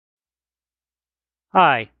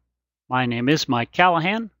Hi, my name is Mike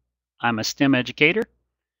Callahan. I'm a STEM educator,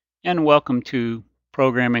 and welcome to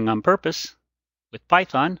Programming on Purpose with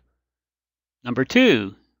Python. Number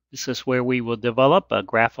 2, this is where we will develop a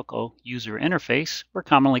graphical user interface, or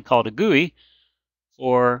commonly called a GUI,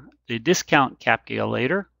 for the discount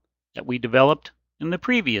calculator that we developed in the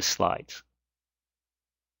previous slides.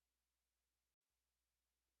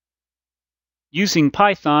 Using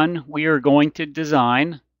Python, we are going to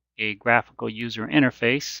design a graphical user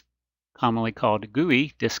interface, commonly called a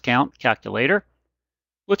GUI, discount calculator,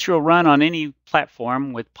 which will run on any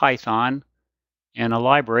platform with Python and a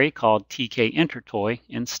library called Tkintertoy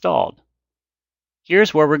installed.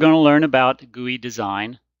 Here's where we're going to learn about GUI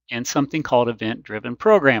design and something called event-driven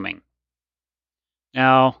programming.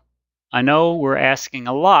 Now, I know we're asking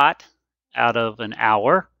a lot out of an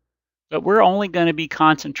hour, but we're only going to be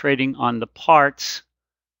concentrating on the parts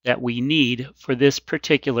that we need for this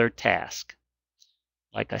particular task.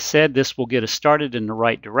 Like I said, this will get us started in the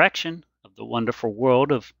right direction of the wonderful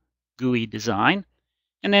world of GUI design,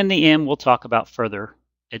 and in the end, we'll talk about further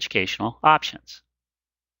educational options.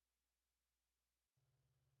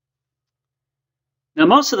 Now,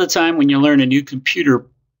 most of the time when you learn a new computer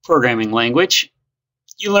programming language,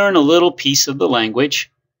 you learn a little piece of the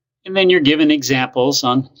language, and then you're given examples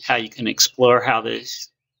on how you can explore how these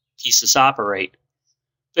pieces operate.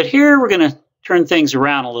 But here we're going to turn things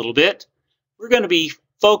around a little bit. We're going to be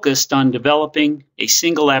focused on developing a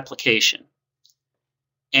single application.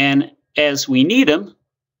 And as we need them,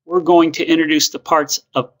 we're going to introduce the parts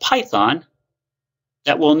of Python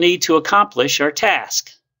that we'll need to accomplish our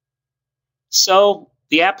task. So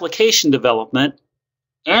the application development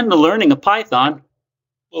and the learning of Python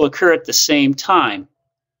will occur at the same time.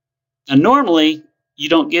 Now, normally, you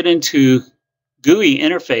don't get into GUI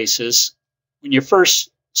interfaces when you're first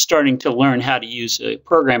starting to learn how to use a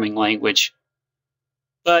programming language.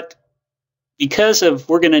 But because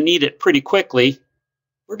we're going to need it pretty quickly,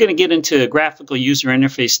 we're going to get into graphical user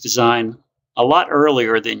interface design a lot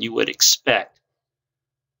earlier than you would expect.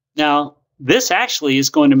 Now, this actually is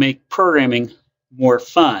going to make programming more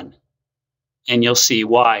fun, and you'll see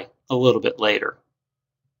why a little bit later.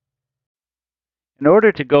 In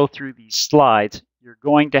order to go through these slides, you're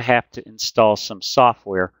going to have to install some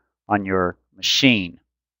software on your machine.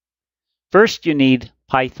 First, you need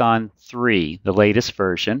Python 3, the latest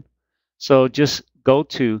version. So just go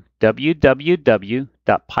to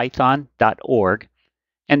www.python.org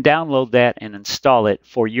and download that and install it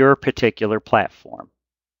for your particular platform.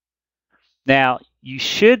 Now, you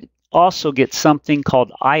should also get something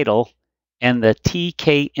called idle and the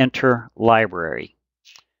Tkinter library.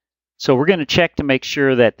 So we're going to check to make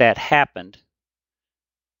sure that that happened.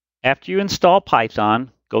 After you install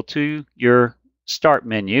Python, go to your Start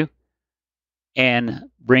menu and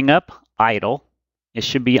bring up idle. It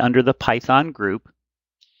should be under the Python group.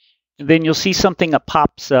 And then you'll see something that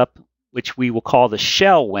pops up, which we will call the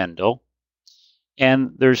shell window.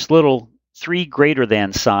 And there's little 3 greater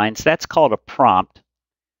than signs. That's called a prompt.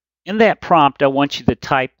 In that prompt, I want you to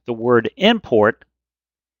type the word import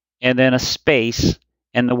and then a space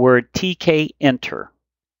and the word tkinter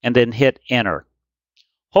and then hit enter.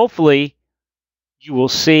 Hopefully, you will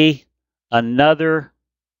see another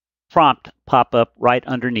prompt pop up right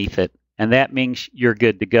underneath it, and that means you're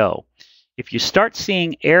good to go. If you start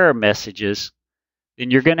seeing error messages, then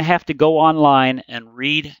you're going to have to go online and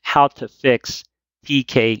read how to fix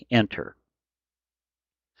tkinter.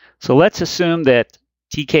 So let's assume that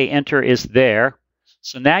tkinter is there.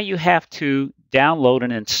 So now you have to download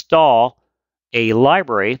and install a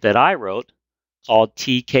library that I wrote called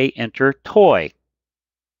Tkintertoy.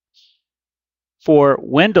 For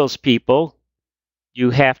Windows people, you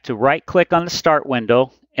have to right-click on the Start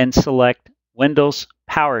window and select Windows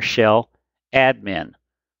PowerShell Admin.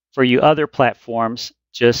 For you other platforms,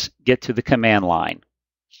 just get to the command line.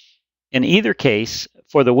 In either case,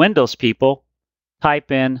 for the Windows people,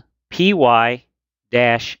 type in py-m,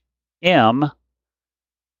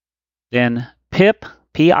 then pip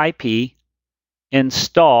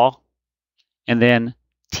install, and then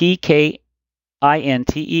Tkintertoy,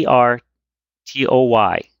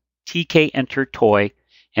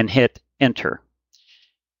 and hit enter.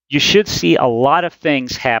 You should see a lot of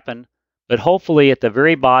things happen, but hopefully at the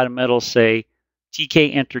very bottom it'll say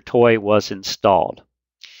Tkintertoy was installed.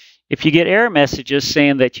 If you get error messages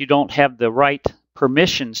saying that you don't have the right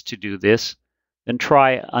permissions to do this, then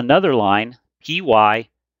try another line, py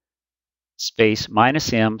space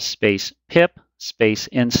 -m space pip space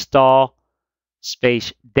install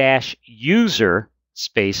space -user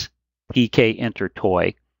space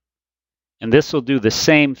Tkintertoy, And this will do the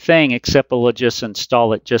same thing, except it'll just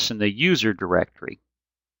install it just in the user directory.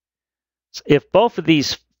 So if both of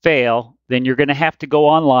these fail, then you're going to have to go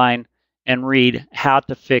online and read how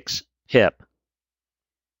to fix pip.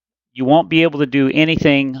 You won't be able to do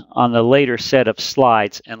anything on the later set of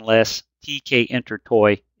slides unless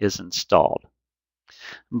Tkintertoy is installed.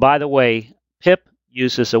 By the way, pip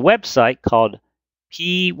uses a website called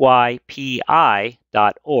pypi.org,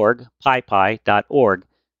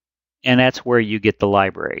 and that's where you get the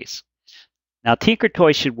libraries. Now,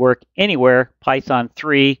 Tkintertoy should work anywhere Python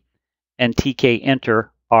 3 and tkinter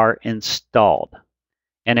are installed,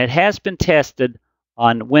 and it has been tested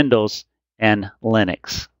on Windows and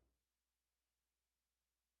Linux.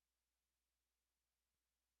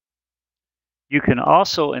 You can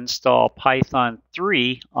also install Python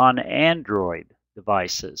 3 on Android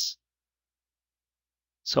devices.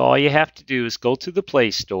 So all you have to do is go to the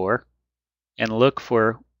Play Store and look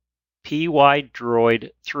for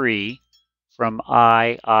PyDroid 3 from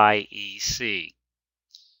IIEC.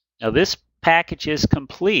 Now this package is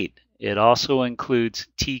complete. It also includes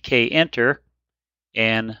tkinter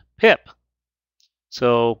and pip.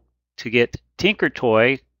 So to get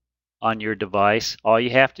Tkintertoy on your device, all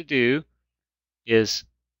you have to do is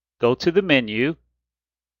go to the menu,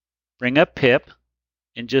 bring up pip,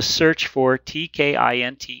 and just search for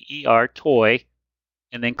Tkinter toy,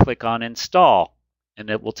 and then click on install, and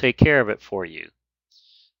it will take care of it for you.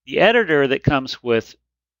 The editor that comes with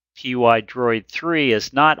PyDroid 3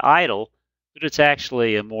 is not idle, but it's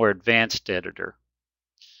actually a more advanced editor.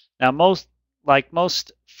 Now, like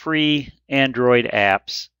most free Android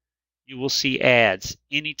apps, you will see ads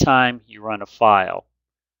anytime you run a file.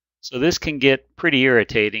 So this can get pretty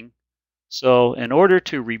irritating. So in order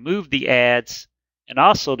to remove the ads and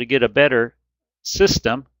also to get a better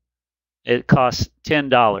system, it costs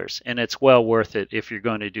 $10, and it's well worth it if you're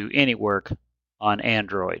going to do any work on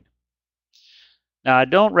Android. Now, I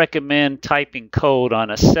don't recommend typing code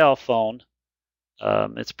on a cell phone.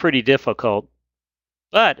 It's pretty difficult.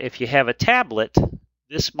 But if you have a tablet,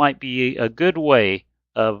 this might be a good way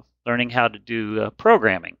of learning how to do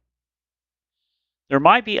programming. There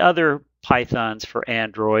might be other Pythons for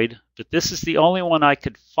Android, but this is the only one I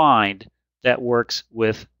could find that works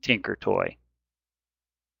with Tkintertoy.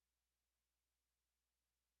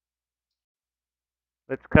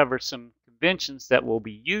 Let's cover some conventions that will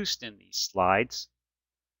be used in these slides.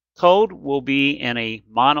 Code will be in a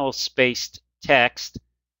monospaced text.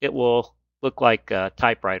 It will look like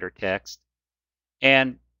typewriter text.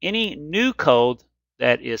 And any new code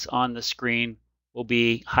that is on the screen will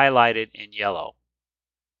be highlighted in yellow.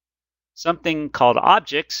 Something called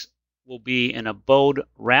objects will be in a bold,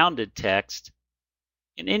 rounded text,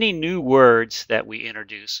 and any new words that we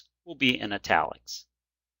introduce will be in italics.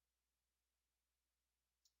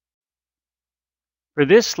 For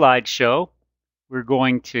this slideshow, we're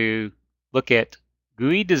going to look at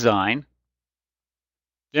GUI design.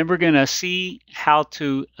 Then we're going to see how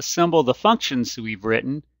to assemble the functions that we've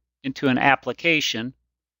written into an application.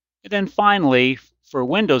 And then finally, for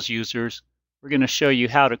Windows users, we're going to show you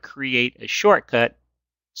how to create a shortcut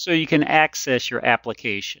so you can access your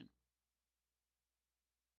application.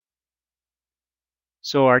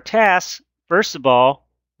 So our tasks, first of all,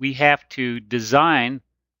 we have to design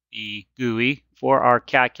the GUI for our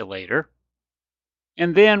calculator,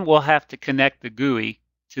 and then we'll have to connect the GUI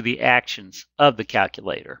to the actions of the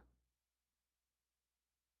calculator.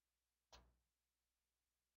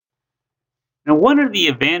 Now, one of the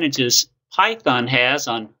advantages Python has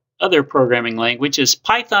on other programming languages,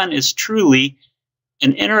 Python is truly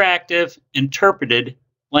an interactive, interpreted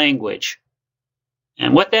language.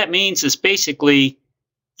 And what that means is basically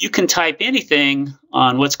you can type anything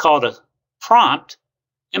on what's called a prompt,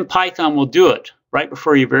 and Python will do it right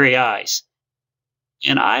before your very eyes.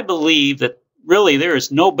 And I believe that really there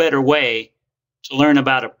is no better way to learn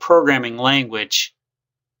about a programming language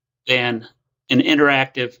than an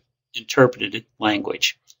interactive, interpreted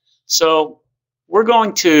language. So we're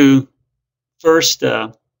going to first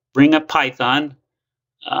bring up Python.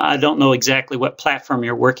 I don't know exactly what platform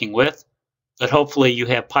you're working with, but hopefully you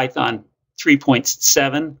have Python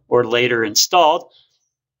 3.7 or later installed.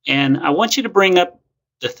 And I want you to bring up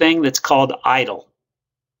the thing that's called idle.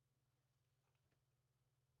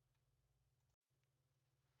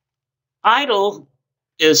 Idle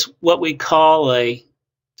is what we call a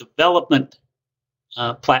development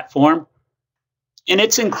platform, and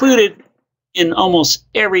it's included in almost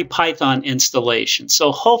every Python installation.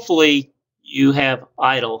 So hopefully you have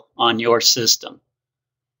idle on your system.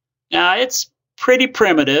 Now it's pretty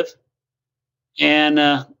primitive, and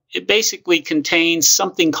it basically contains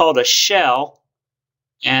something called a shell,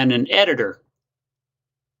 and an editor.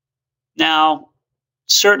 Now,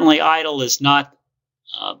 certainly idle is not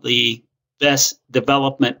the best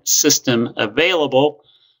development system available,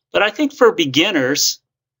 but I think for beginners,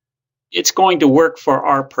 it's going to work for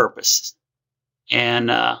our purpose. And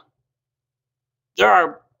there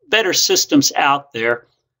are better systems out there,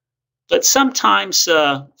 but sometimes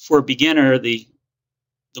for a beginner, the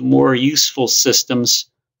more useful systems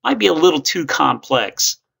might be a little too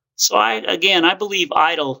complex. So I believe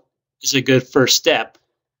idle is a good first step.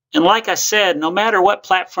 And like I said, no matter what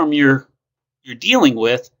platform you're dealing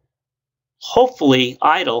with, hopefully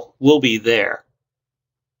idle will be there.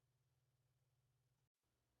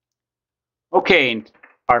 Okay,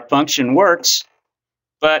 our function works,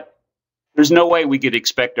 but there's no way we could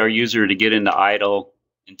expect our user to get into idle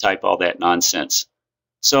and type all that nonsense.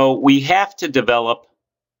 So we have to develop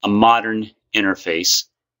a modern interface.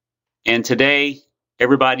 And today,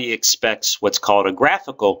 everybody expects what's called a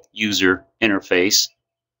graphical user interface,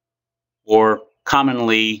 or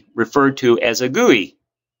commonly referred to as a GUI.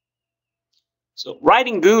 So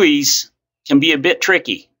writing GUIs can be a bit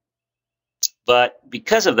tricky, but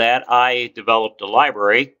because of that, I developed a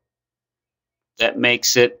library that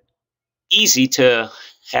makes it easy to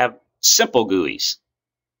have simple GUIs.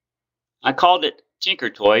 I called it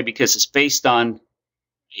Tkintertoy because it's based on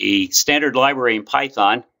a standard library in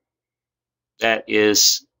Python that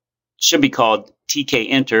should be called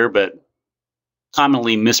Tkinter, but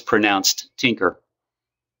commonly mispronounced Tinker.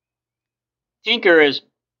 Tinker is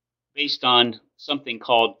based on something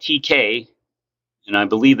called TK, and I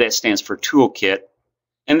believe that stands for toolkit.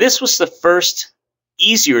 And this was the first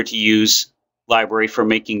easier to use library for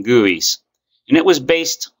making GUIs. And it was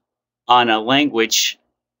based on a language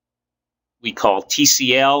we call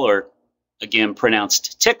TCL, or again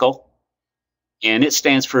pronounced Tickle, and it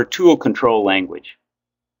stands for Tool Control Language.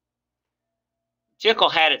 Tickle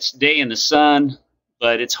had its day in the sun,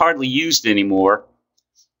 but it's hardly used anymore.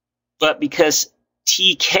 But because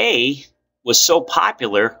TK was so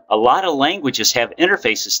popular, a lot of languages have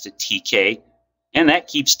interfaces to TK, and that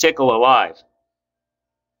keeps Tickle alive.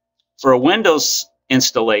 For a Windows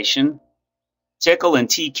installation, Tickle and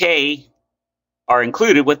TK are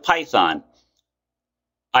included with Python.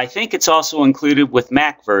 I think it's also included with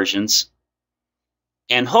Mac versions,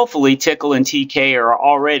 and hopefully Tickle and TK are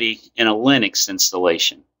already in a Linux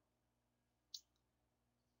installation.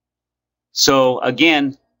 So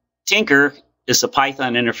again, Tinker is a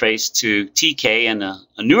Python interface to TK, and a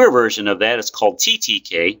newer version of that is called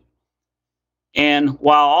TTK. And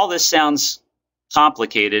while all this sounds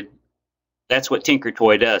complicated, that's what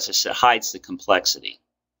Tkintertoy does, is it hides the complexity.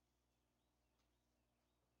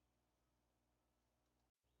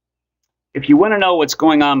 If you want to know what's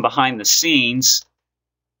going on behind the scenes,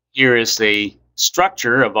 here is the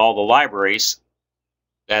structure of all the libraries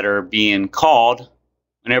that are being called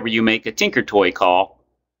whenever you make a Tkintertoy call.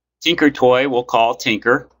 Tkintertoy will call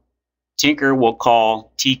Tinker. Tinker will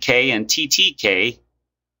call TK and TTK.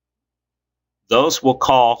 Those will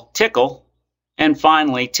call Tickle. And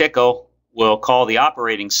finally, Tickle will call the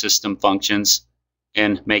operating system functions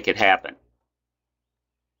and make it happen.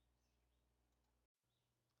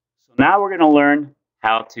 So now we're going to learn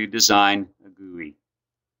how to design a GUI.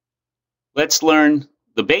 Let's learn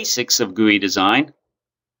the basics of GUI design.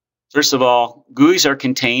 First of all, GUIs are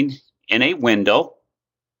contained in a window.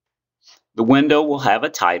 The window will have a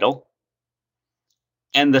title,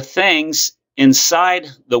 and the things inside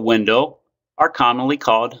the window are commonly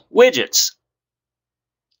called widgets.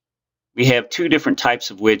 We have two different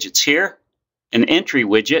types of widgets here. An entry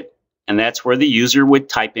widget, and that's where the user would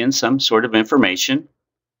type in some sort of information.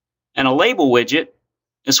 And a label widget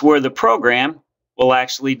is where the program will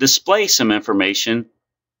actually display some information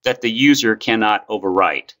that the user cannot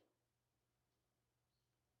overwrite.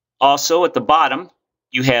 Also, at the bottom,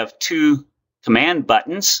 you have two command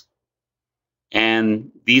buttons,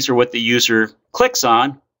 and these are what the user clicks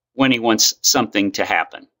on when he wants something to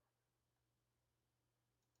happen.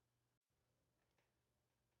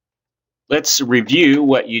 Let's review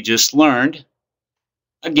what you just learned.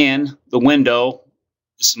 Again, the window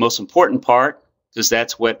is the most important part because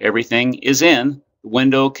that's what everything is in. The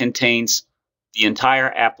window contains the entire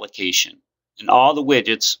application, and all the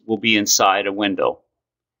widgets will be inside a window.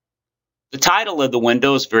 The title of the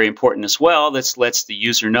window is very important as well. This lets the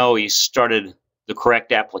user know he started the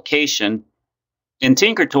correct application. In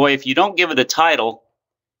Tkintertoy, if you don't give it a title,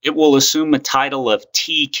 it will assume a title of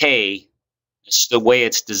TK. It's the way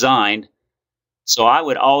it's designed. So I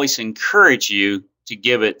would always encourage you to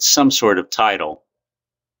give it some sort of title.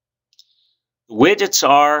 The widgets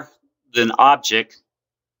are an object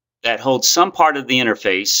that holds some part of the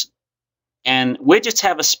interface, And widgets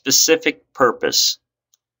have a specific purpose.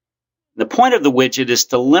 The point of the widget is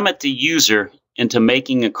to limit the user into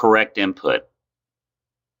making a correct input.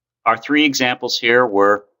 Our three examples here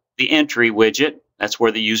were the entry widget. That's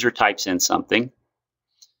where the user types in something.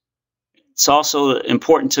 It's also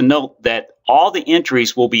important to note that all the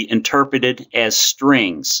entries will be interpreted as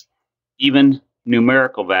strings, even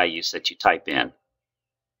numerical values that you type in.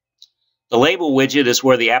 The label widget is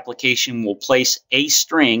where the application will place a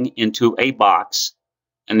string into a box,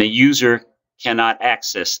 and the user cannot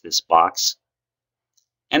access this box.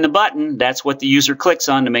 And the button, that's what the user clicks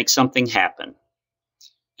on to make something happen.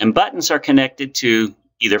 And buttons are connected to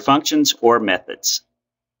either functions or methods.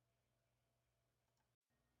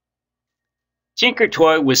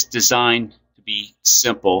 Tkintertoy was designed to be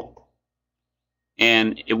simple,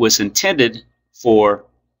 and it was intended for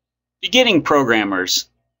beginning programmers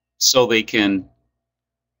so they can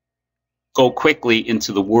go quickly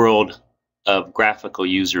into the world of graphical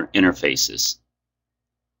user interfaces.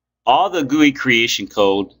 All the GUI creation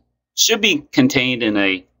code should be contained in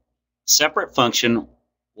a separate function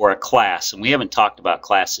or a class, and we haven't talked about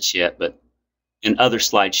classes yet, but in other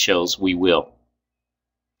slideshows we will.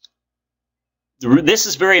 This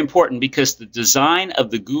is very important because the design of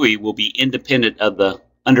the GUI will be independent of the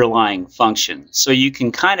underlying function, so you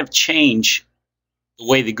can kind of change the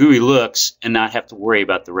way the GUI looks and not have to worry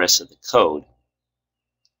about the rest of the code.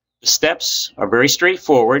 The steps are very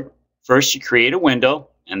straightforward. First, you create a window,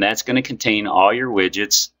 and that's going to contain all your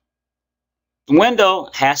widgets. The window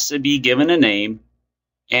has to be given a name,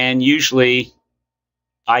 and usually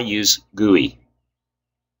I use GUI.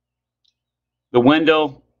 The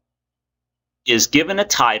window is given a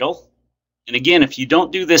title, and again, if you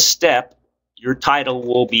don't do this step, your title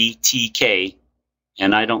will be TK,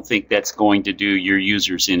 and I don't think that's going to do your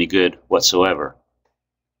users any good whatsoever.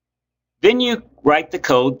 Then you write the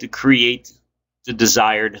code to create the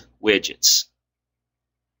desired widgets.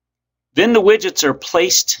 Then the widgets are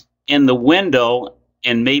placed in the window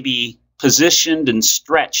and maybe positioned and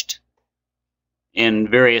stretched in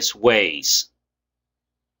various ways.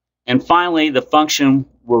 And finally, the function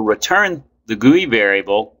will return the GUI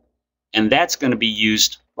variable, and that's going to be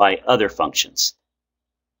used by other functions.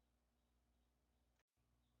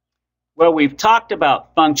 Well, we've talked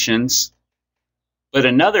about functions, but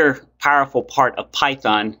another powerful part of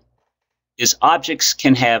Python is objects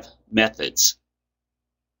can have methods.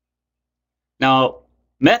 Now,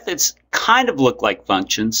 methods kind of look like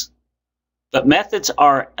functions, but methods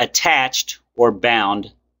are attached or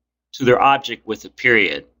bound to their object with a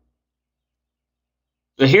period.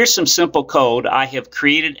 So here's some simple code. I have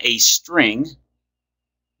created a string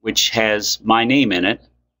which has my name in it,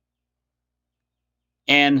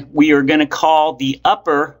 and we are going to call the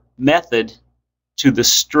upper method to the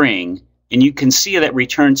string, and you can see that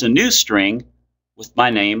returns a new string with my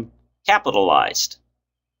name capitalized.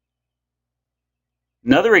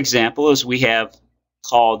 Another example is we have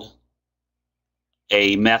called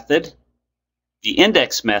a method, the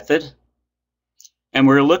index method, and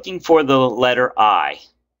we're looking for the letter I.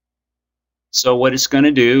 So what it's going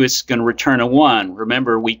to do is it's going to return a 1.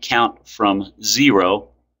 Remember, we count from 0,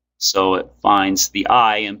 so it finds the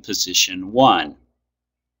I in position 1.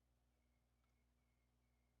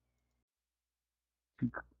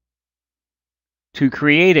 To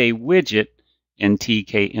create a widget in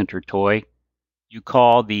Tkintertoy, you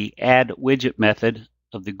call the add widget method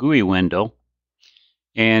of the GUI window,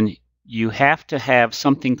 and you have to have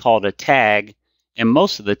something called a tag, and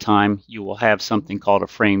most of the time you will have something called a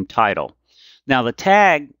frame title. Now the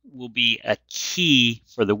tag will be a key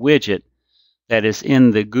for the widget that is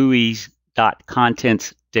in the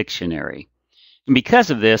GUI.contents dictionary. And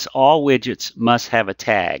because of this, all widgets must have a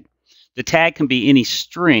tag. The tag can be any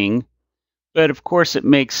string, but of course it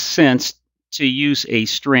makes sense to use a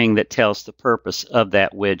string that tells the purpose of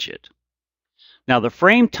that widget. Now the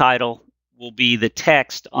frame title will be the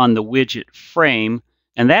text on the widget frame,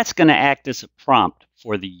 and that's going to act as a prompt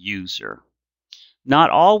for the user.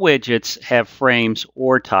 Not all widgets have frames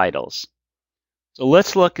or titles. So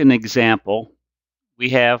let's look at an example. We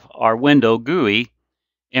have our window GUI,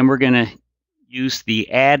 and we're going to use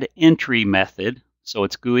the add entry method. So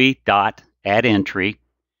it's GUI.addEntry.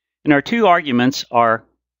 And our two arguments are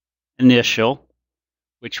initial,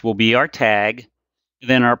 which will be our tag, and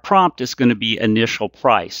then our prompt is going to be initial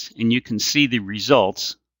price, and you can see the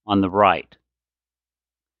results on the right.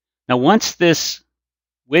 Now once this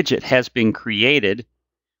widget has been created,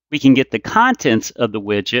 we can get the contents of the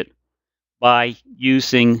widget by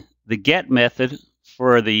using the get method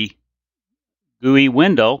for the GUI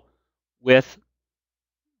window with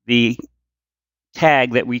the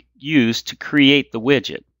tag that we used to create the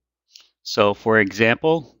widget. So for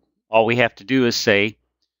example, all we have to do is say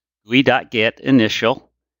GUI.get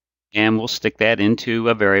initial, and we'll stick that into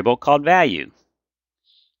a variable called value.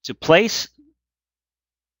 To place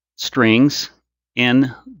strings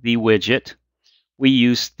in the widget, we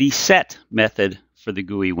use the set method for the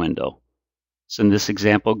GUI window. So in this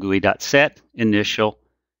example, GUI.set initial,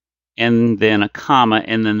 and then a comma,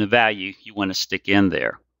 and then the value you want to stick in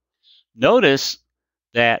there. Notice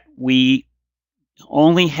that we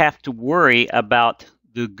only have to worry about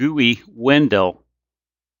the GUI window.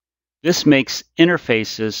 This makes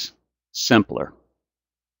interfaces simpler.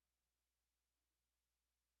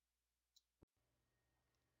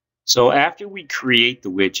 So after we create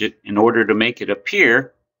the widget, in order to make it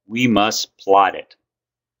appear, we must plot it.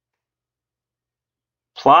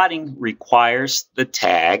 Plotting requires the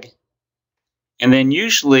tag, and then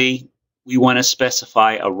usually we want to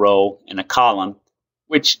specify a row and a column,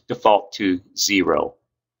 which default to 0.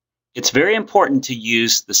 It's very important to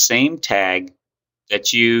use the same tag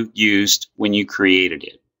that you used when you created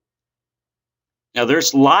it. Now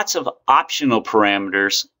there's lots of optional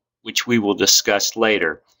parameters which we will discuss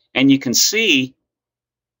later, and you can see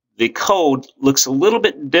the code looks a little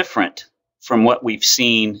bit different from what we've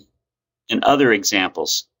seen in other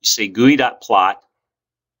examples. You say GUI.plot,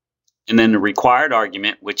 and then the required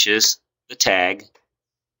argument, which is the tag,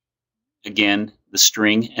 again the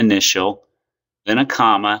string initial, then a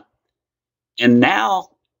comma, and now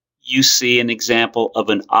you see an example of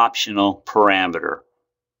an optional parameter.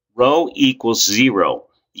 Row equals 0.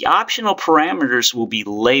 The optional parameters will be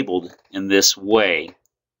labeled in this way,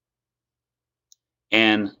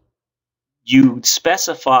 and you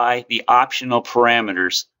specify the optional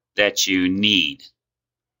parameters that you need.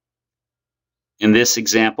 In this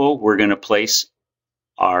example, we're going to place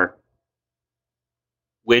our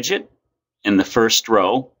widget in the first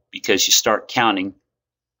row because you start counting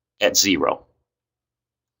at 0.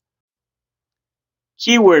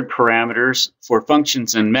 Keyword parameters for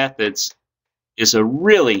functions and methods is a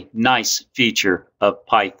really nice feature of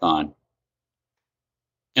Python.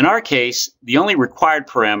 In our case, the only required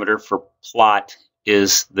parameter for plot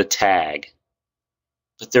is the tag.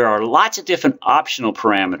 But there are lots of different optional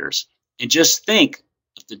parameters. And just think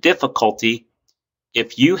of the difficulty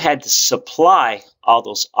if you had to supply all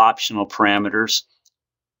those optional parameters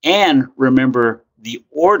and remember the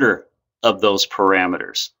order of those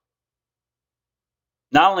parameters.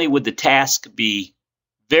 Not only would the task be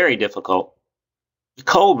very difficult, the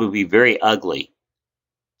code would be very ugly.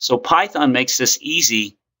 So Python makes this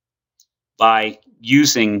easy by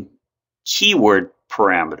using keyword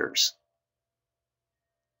parameters.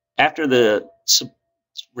 After the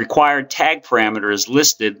required tag parameter is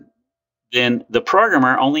listed, then the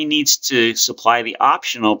programmer only needs to supply the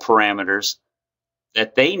optional parameters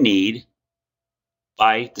that they need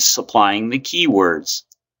by supplying the keywords.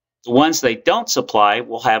 The ones they don't supply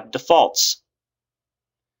will have defaults.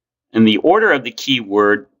 And the order of the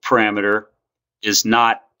keyword parameter is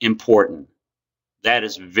not important. That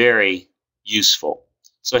is very useful.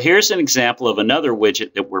 So here's an example of another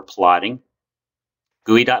widget that we're plotting.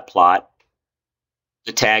 GUI.plot.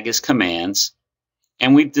 The tag is commands.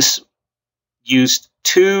 And we've just used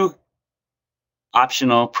two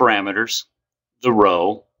optional parameters. The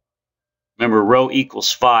row. Remember, row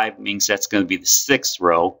equals 5 means that's going to be the 6th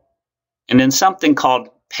row. And then something called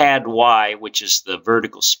pad y, which is the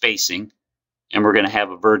vertical spacing. And we're going to have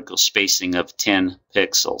a vertical spacing of 10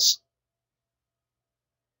 pixels.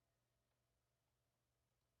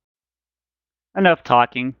 Enough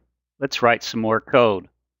talking. Let's write some more code.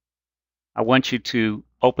 I want you to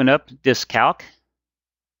open up DiskCalc,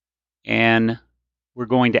 and we're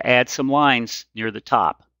going to add some lines near the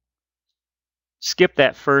top. Skip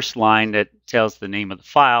that first line that tells the name of the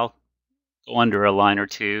file, go under a line or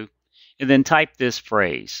two, and then type this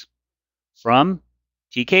phrase: from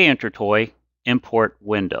Tkintertoy, import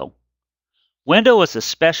window. Window is a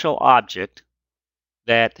special object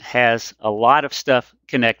that has a lot of stuff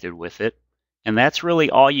connected with it, and that's really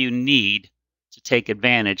all you need to take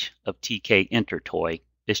advantage of Tkintertoy.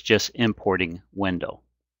 It's just importing window.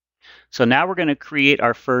 So now we're going to create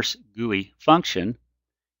our first GUI function,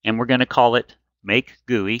 and we're going to call it make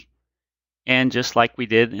GUI. And just like we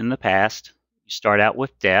did in the past, you start out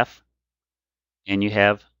with def, and you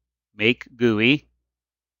have make GUI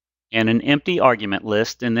and an empty argument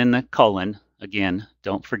list, and then the colon. Again,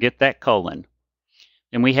 don't forget that colon.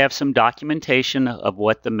 Then we have some documentation of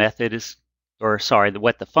what the method is, or sorry,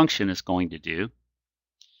 what the function is going to do.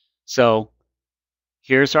 So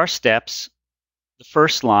here's our steps. The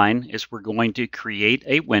first line is we're going to create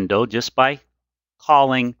a window just by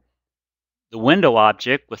calling the window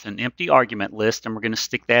object with an empty argument list, and we're going to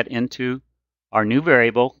stick that into our new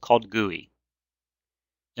variable called GUI.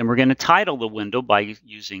 Then we're going to title the window by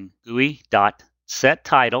using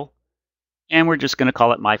GUI.setTitle, and we're just going to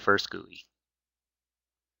call it My First GUI.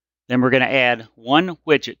 Then we're going to add one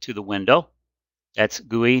widget to the window. That's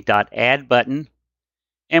GUI.addButton,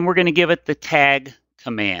 and we're going to give it the tag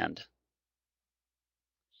command.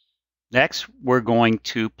 Next, we're going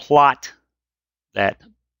to plot that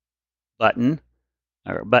button,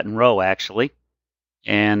 or button row actually,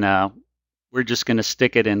 and we're just going to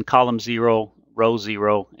stick it in column 0, row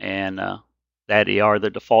 0, and that are the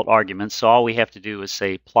default arguments. So all we have to do is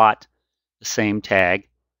say plot the same tag,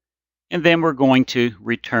 and then we're going to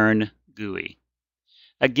return GUI.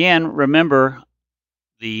 Again, remember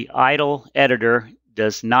the idle editor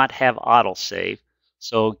does not have autosave,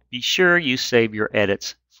 so be sure you save your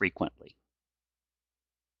edits frequently.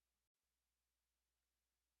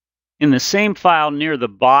 In the same file near the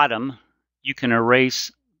bottom, you can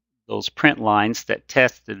erase those print lines that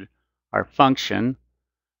tested our function.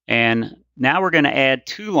 And now we're going to add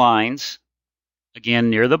 2 lines, again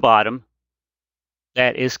near the bottom,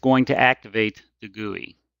 that is going to activate the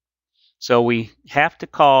GUI. So we have to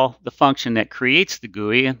call the function that creates the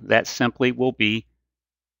GUI, and that simply will be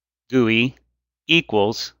GUI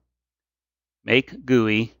equals make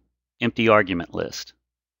GUI empty argument list.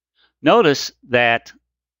 Notice that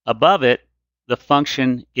above it, the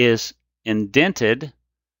function is indented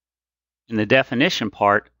in the definition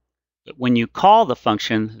part, but when you call the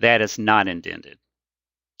function, that is not indented.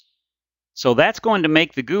 So that's going to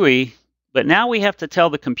make the GUI, but now we have to tell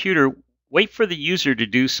the computer, wait for the user to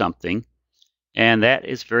do something, and that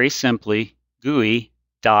is very simply GUI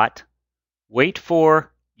dot wait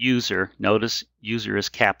for user. Notice user is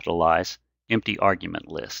capitalized, empty argument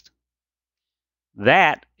list.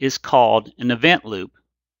 That is called an event loop,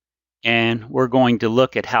 and we're going to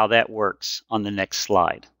look at how that works on the next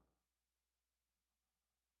slide.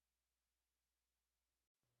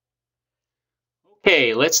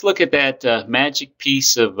 Okay, let's look at that magic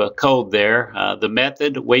piece of code there, the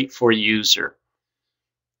method wait for user.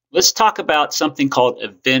 Let's talk about something called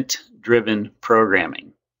event-driven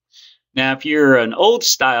programming. Now, if you're an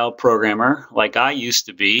old-style programmer, like I used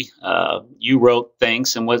to be, you wrote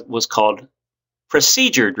things in what was called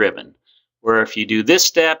procedure-driven, where if you do this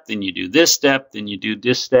step, then you do this step, then you do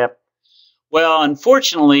this step. Well,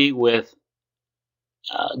 unfortunately, with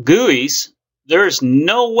GUIs, there's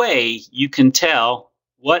no way you can tell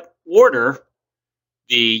what order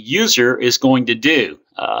the user is going to do.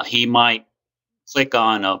 He might click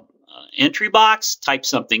on an entry box, type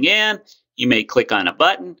something in. He may click on a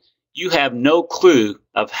button. You have no clue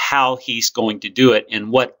of how he's going to do it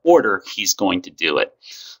and what order he's going to do it.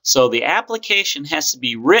 So the application has to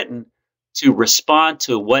be written to respond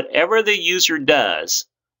to whatever the user does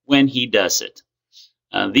when he does it.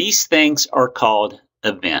 These things are called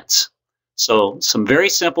events. So some very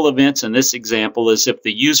simple events in this example is if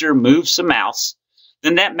the user moves the mouse,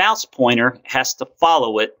 then that mouse pointer has to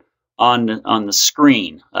follow it on the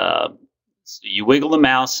screen. So you wiggle the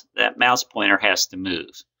mouse, that mouse pointer has to move.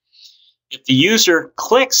 If the user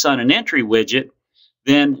clicks on an entry widget,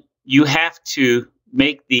 then you have to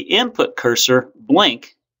make the input cursor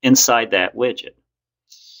blink inside that widget.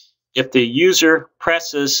 If the user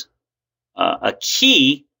presses a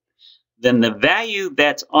key, then the value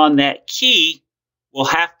that's on that key will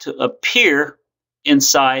have to appear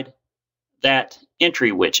inside that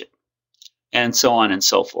entry widget, and so on and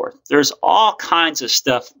so forth. There's all kinds of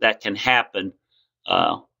stuff that can happen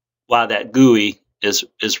while that GUI is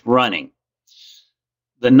running.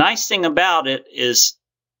 The nice thing about it is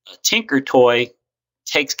Tkintertoy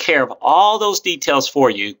takes care of all those details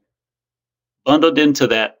for you, bundled into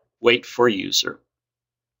that wait for user.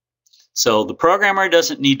 So the programmer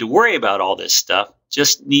doesn't need to worry about all this stuff,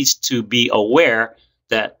 just needs to be aware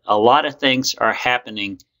that a lot of things are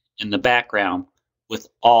happening in the background with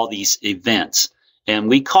all these events. And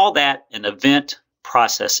we call that an event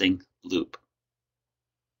processing loop.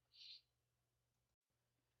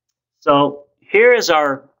 So here is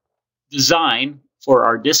our design for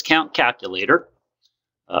our discount calculator.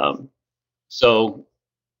 So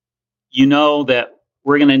you know that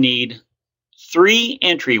we're going to need 3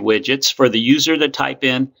 entry widgets for the user to type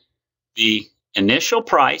in the initial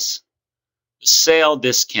price, the sale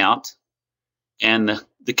discount, and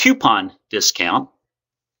the coupon discount.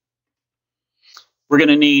 We're going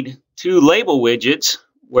to need 2 label widgets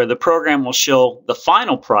where the program will show the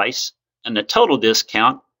final price and the total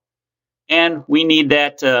discount. And we need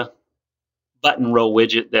that button row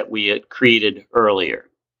widget that we had created earlier.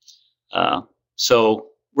 So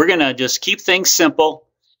we're going to just keep things simple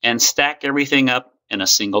and stack everything up in a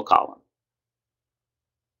single column.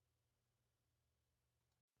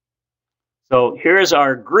 So here's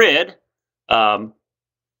our grid.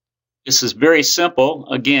 This is very simple.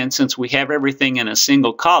 Again, since we have everything in a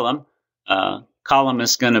single column, column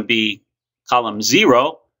is going to be column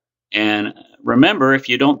 0. And remember, if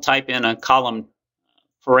you don't type in a column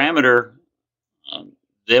parameter,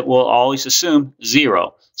 that will always assume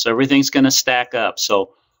 0. So everything's going to stack up.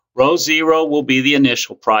 So row 0 will be the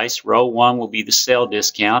initial price. Row 1 will be the sale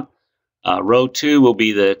discount. Row 2 will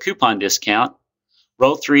be the coupon discount.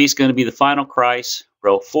 Row 3 is going to be the final price.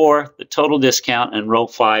 Row 4, the total discount. And row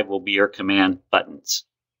 5 will be your command buttons.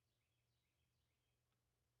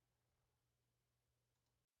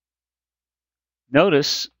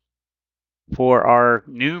 Notice for our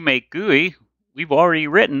new Make GUI, we've already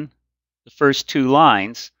written the first 2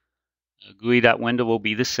 lines. GUI.window will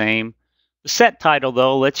be the same. The set title,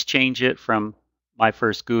 though, let's change it from my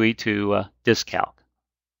first GUI to discalc.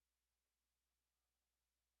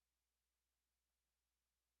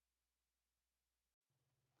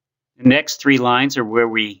 The next 3 lines are where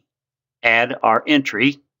we add our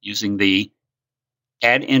entry using the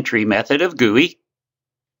add entry method of GUI.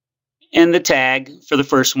 And the tag for the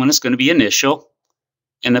first one is going to be initial.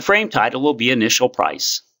 And the frame title will be initial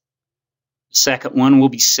price. The second one will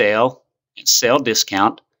be sale and sale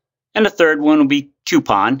discount. And the third one will be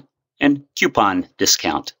coupon and coupon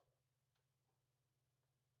discount.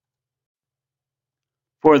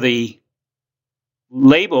 For the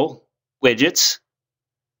label widgets,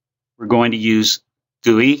 we're going to use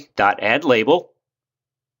GUI.addLabel.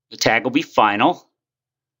 The tag will be final.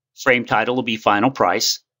 Frame title will be final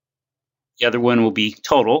price. The other one will be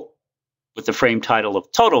total, with the frame title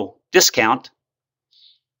of total discount.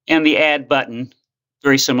 And the add button,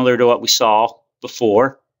 very similar to what we saw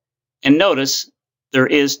before. And notice there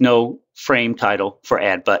is no frame title for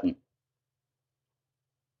add button.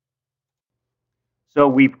 So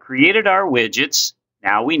we've created our widgets.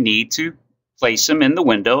 Now we need to place them in the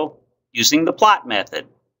window using the plot method.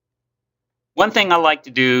 One thing I like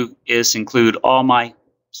to do is include all my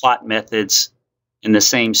plot methods in the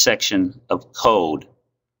same section of code.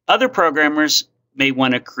 Other programmers may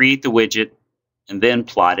want to create the widget and then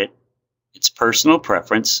plot it. It's personal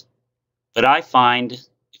preference, but I find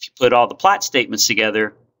if you put all the plot statements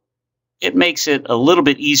together, it makes it a little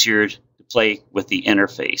bit easier to play with the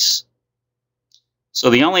interface.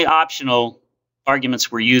 So the only optional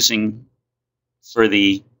arguments we're using for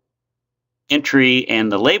the entry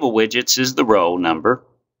and the label widgets is the row number.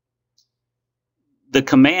 The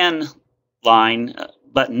command line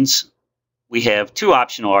buttons, we have 2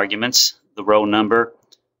 optional arguments, the row number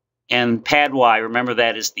and pad Y. Remember,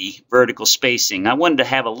 that is the vertical spacing. I wanted to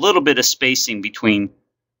have a little bit of spacing between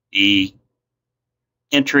the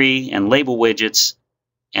entry and label widgets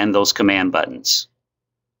and those command buttons.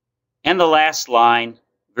 And the last line,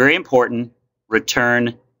 very important,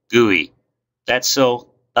 return GUI. That's so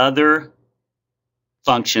other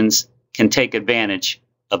functions can take advantage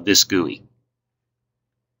of this GUI.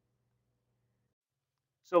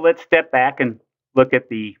 So let's step back and look at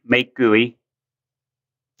the Make GUI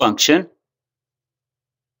function.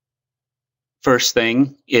 First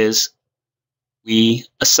thing is we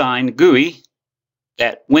assign GUI,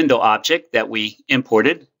 that window object that we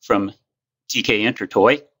imported from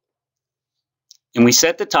Tkintertoy, and we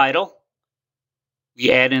set the title.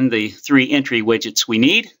 We add in the 3 entry widgets we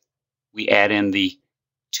need. We add in the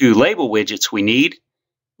 2 label widgets we need.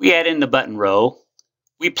 We add in the button row.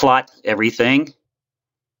 We plot everything.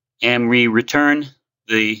 And we return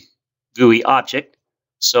the GUI object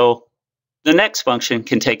so the next function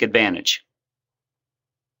can take advantage.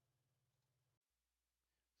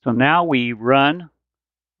 So now we run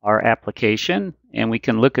our application and we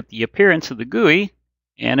can look at the appearance of the GUI,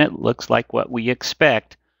 and it looks like what we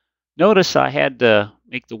expect. Notice I had to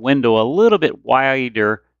make the window a little bit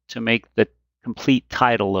wider to make the complete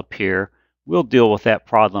title appear. We'll deal with that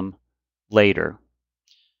problem later.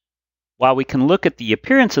 While we can look at the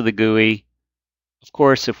appearance of the GUI, of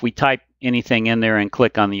course, if we type anything in there and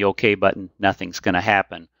click on the OK button, nothing's going to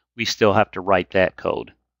happen. We still have to write that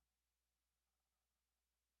code.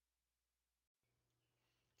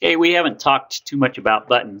 Okay, we haven't talked too much about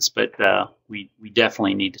buttons, but we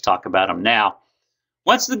definitely need to talk about them now.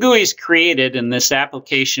 Once the GUI is created, and this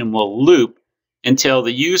application will loop until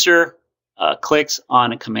the user clicks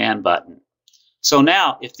on a command button. So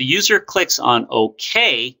now, if the user clicks on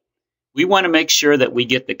OK, we want to make sure that we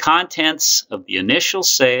get the contents of the initial,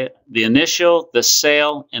 the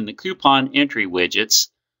sale, and the coupon entry widgets,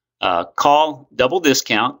 call double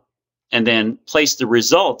discount, and then place the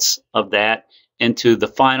results of that into the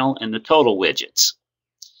final and the total widgets.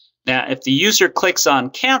 Now, if the user clicks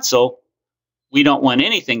on cancel, we don't want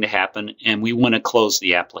anything to happen and we want to close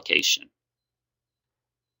the application.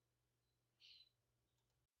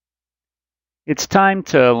 It's time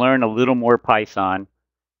to learn a little more Python.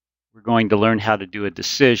 We're going to learn how to do a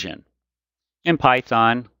decision. In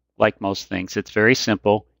Python, like most things, it's very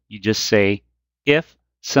simple. You just say if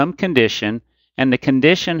some condition, and the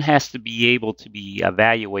condition has to be able to be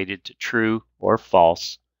evaluated to true or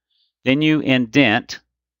false. Then you indent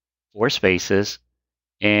 4 spaces,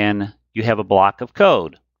 and you have a block of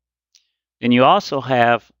code. Then you also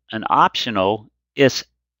have an optional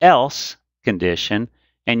if-else condition,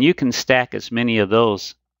 and you can stack as many of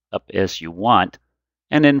those up as you want.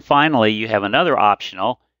 And then finally, you have another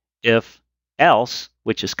optional if-else,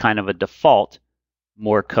 which is kind of a default,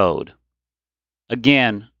 more code.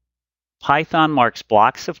 Again, Python marks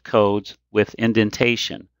blocks of codes with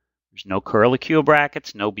indentation. There's no curlicue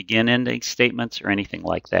brackets, no begin-ending statements, or anything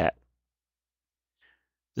like that.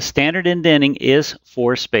 The standard indenting is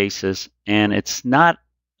 4 spaces, and it's not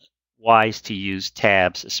wise to use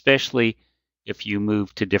tabs, especially if you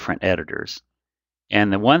move to different editors.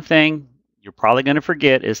 And the one thing you're probably going to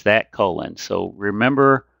forget is that colon. So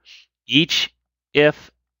remember, each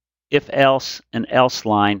if else, and else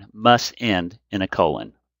line must end in a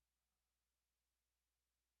colon.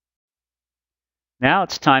 Now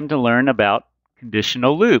it's time to learn about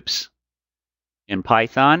conditional loops. In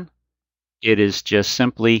Python, it is just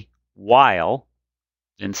simply while,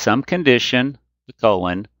 then some condition, the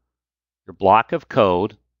colon, your block of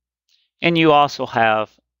code, and you also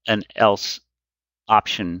have an else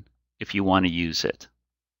option if you want to use it.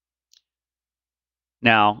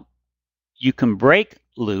 Now, you can break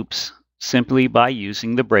loops simply by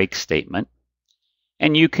using the break statement,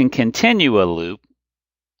 and you can continue a loop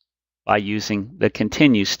by using the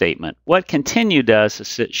continue statement. What continue does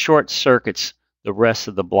is it short circuits the rest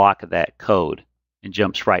of the block of that code and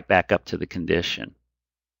jumps right back up to the condition.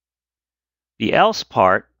 The else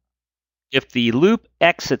part, if the loop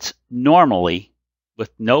exits normally with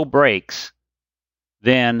no breaks,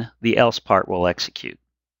 then the else part will execute.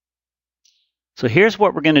 So here's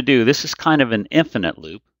what we're going to do. This is kind of an infinite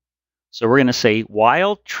loop. So we're going to say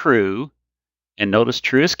while true, and notice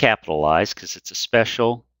true is capitalized because it's a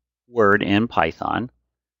special word in Python,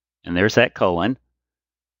 and there's that colon.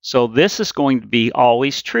 So this is going to be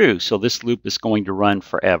always true. So this loop is going to run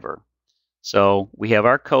forever. So we have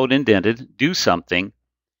our code indented, do something,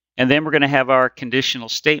 and then we're going to have our conditional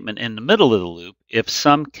statement in the middle of the loop, if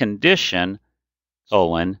some condition,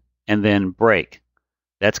 colon, and then break.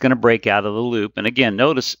 That's going to break out of the loop. And again,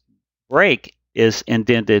 notice break is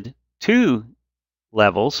indented 2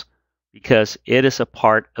 levels because it is a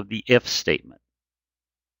part of the if statement.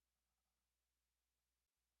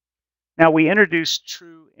 Now we introduced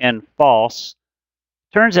true and false.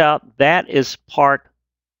 Turns out that is part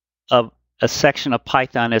of a section of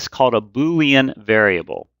Python that's called a Boolean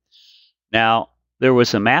variable. Now, there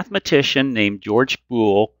was a mathematician named George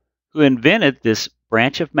Boole who invented this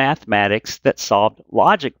branch of mathematics that solved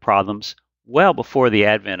logic problems well before the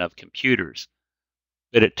advent of computers.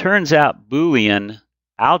 But it turns out Boolean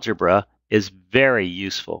algebra is very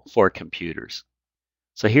useful for computers.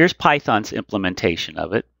 So here's Python's implementation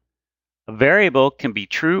of it. A variable can be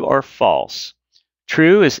true or false.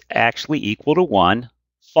 True is actually equal to 1.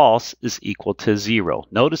 False is equal to 0.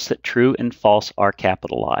 Notice that true and false are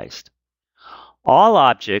capitalized. All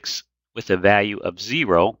objects with a value of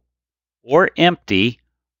 0 or empty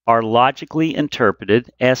are logically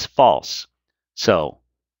interpreted as false. So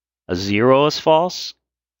a 0 is false.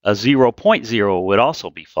 A 0.0 would also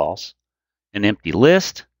be false. An empty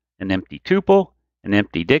list, an empty tuple, an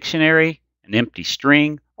empty dictionary, an empty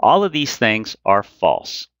string, all of these things are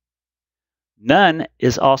false. None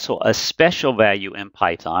is also a special value in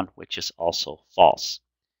Python, which is also false.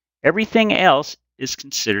 Everything else is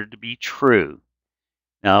considered to be true.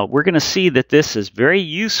 Now, we're going to see that this is very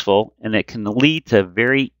useful and it can lead to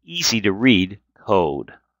very easy to read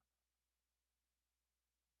code.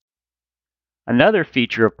 Another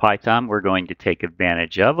feature of Python we're going to take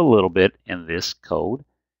advantage of a little bit in this code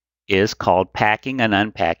is called packing and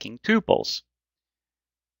unpacking tuples.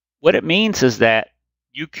 What it means is that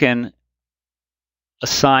you can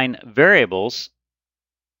assign variables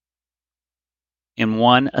in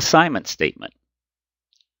one assignment statement.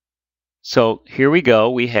 So here we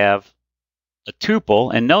go. We have a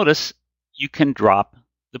tuple, and notice you can drop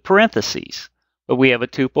the parentheses. But we have a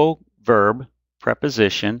tuple, verb,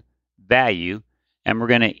 preposition, value, and we're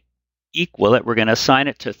going to equal it. We're going to assign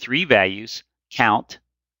it to 3 values: count,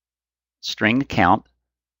 string count,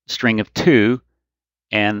 string of 2,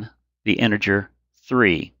 and the integer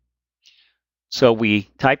 3. So we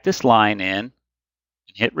type this line in and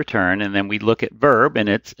hit return, and then we look at verb, and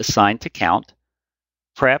it's assigned to count.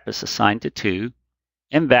 Prep is assigned to 2,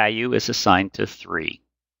 and value is assigned to 3.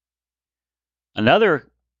 Another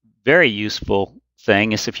very useful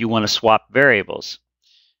thing is if you want to swap variables.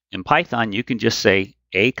 In Python, you can just say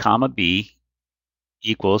a comma b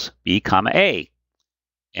equals b comma a,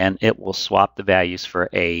 and it will swap the values for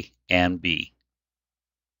a and b.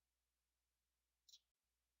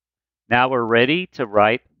 Now we're ready to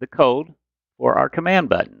write the code for our command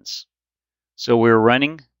buttons. So we're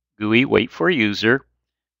running GUI wait for user.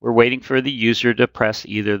 We're waiting for the user to press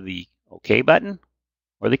either the OK button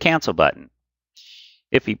or the cancel button.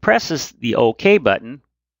 If he presses the OK button,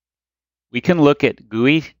 we can look at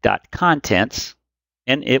GUI.contents,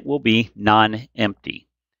 and it will be non-empty.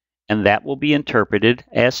 And that will be interpreted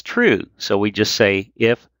as true. So we just say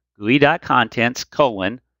if GUI.contents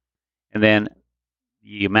colon, and then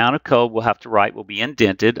the amount of code we'll have to write will be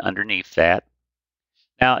indented underneath that.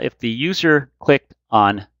 Now, if the user clicked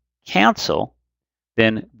on cancel,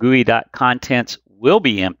 then GUI.contents will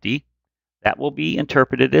be empty. That will be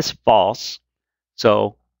interpreted as false.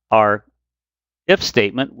 So our if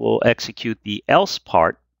statement will execute the else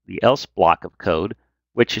part, the else block of code,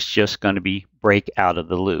 which is just going to be break out of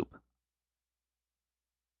the loop.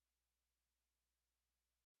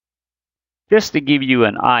 Just to give you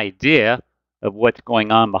an idea of what's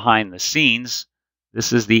going on behind the scenes,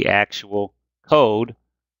 this is the actual code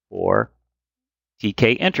for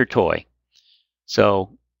Tkintertoy.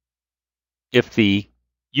 So if the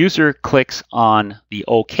user clicks on the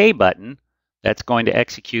OK button, that's going to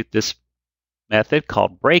execute this method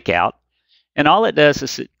called breakout. And all it does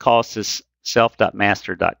is it calls this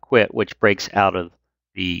self.master.quit, which breaks out of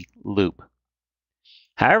the loop.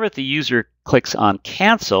 However, if the user clicks on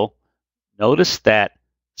cancel, notice that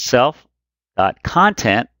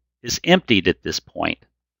self.content is emptied at this point.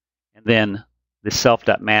 And then the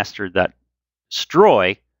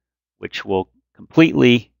self.master.destroy, which will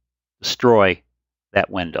completely destroy that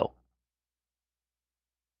window.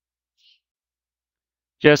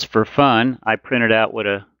 Just for fun, I printed out what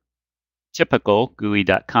a typical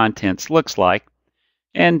GUI.contents looks like.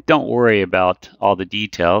 And don't worry about all the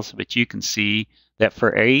details, but you can see that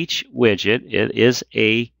for each widget, it is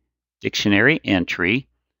a dictionary entry,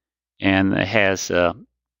 and it has a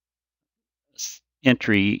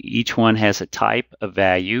entry. Each one has a type, a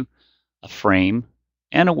value, a frame,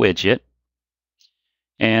 and a widget.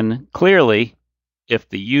 And clearly, if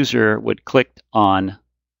the user would click on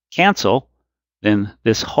cancel, then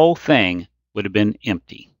this whole thing would have been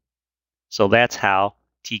empty. So that's how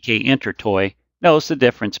Tkintertoy knows the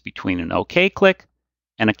difference between an OK click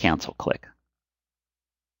and a cancel click.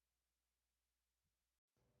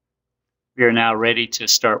 We are now ready to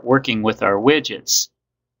start working with our widgets.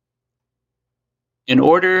 In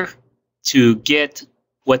order to get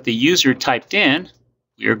what the user typed in,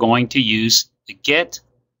 we are going to use the get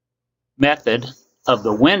method of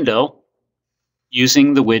the window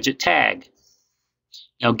using the widget tag.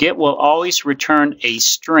 Now, get will always return a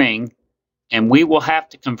string, and we will have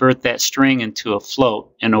to convert that string into a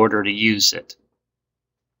float in order to use it.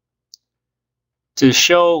 To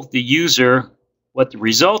show the user what the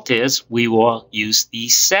result is, we will use the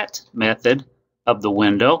set method of the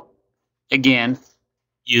window, again,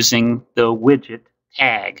 using the widget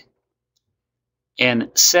tag.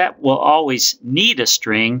 And set will always need a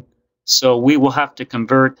string, so we will have to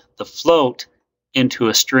convert the float into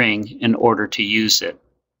a string in order to use it.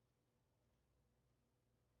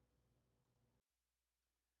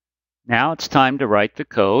 Now it's time to write the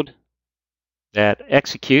code that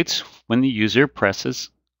executes when the user presses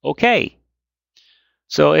OK.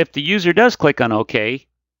 So if the user does click on OK,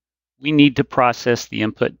 we need to process the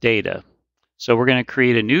input data. So we're going to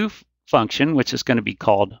create a new function, which is going to be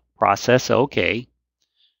called process OK,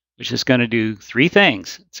 which is going to do three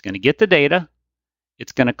things. It's going to get the data,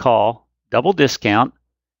 it's going to call double discount,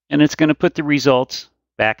 and it's going to put the results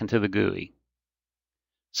back into the GUI.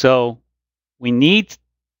 So we need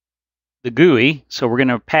the GUI, so we're going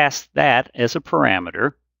to pass that as a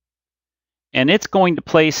parameter. And it's going to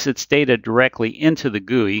place its data directly into the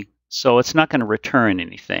GUI, so it's not going to return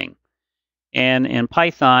anything. And in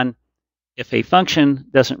Python, if a function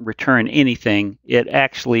doesn't return anything, it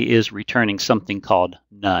actually is returning something called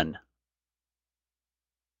none.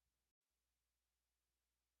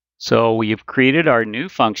 So we've created our new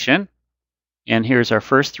function, and here's our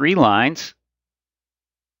first three lines.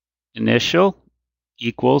 Initial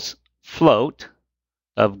equals float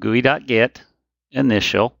of GUI.get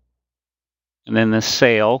initial, and then the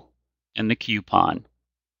sale and the coupon.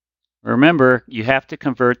 Remember, you have to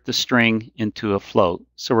convert the string into a float,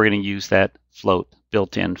 so we're going to use that float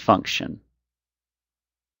built-in function.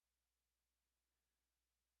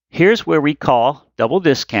 Here's where we call double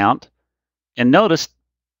discount, and notice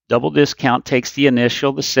double discount takes the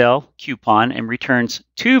initial, the cell coupon, and returns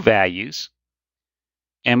two values,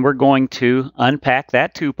 and we're going to unpack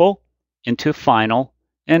that tuple into final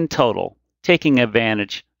and total, taking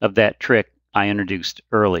advantage of that trick I introduced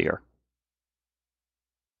earlier.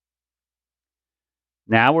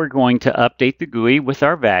 Now we're going to update the GUI with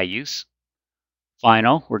our values.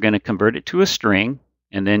 Final, we're going to convert it to a string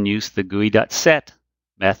and then use the GUI.set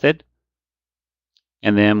method.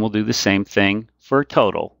 And then we'll do the same thing for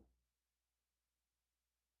total.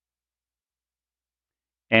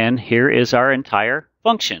 And here is our entire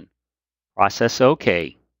function. Process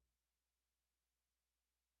OK.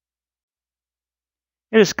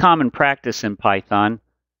 It is common practice in Python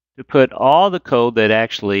to put all the code that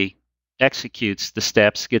actually executes the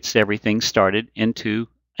steps, gets everything started, into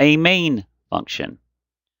a main function.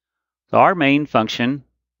 So our main function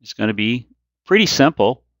is going to be pretty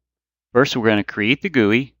simple. First, we're going to create the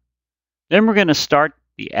GUI. Then we're going to start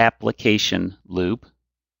the application loop.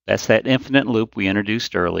 That's that infinite loop we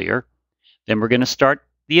introduced earlier. Then we're going to start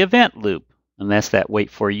the event loop, and that's that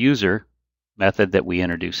wait for user method that we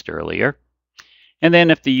introduced earlier. And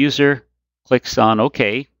then if the user clicks on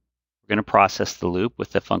OK, we're going to process the loop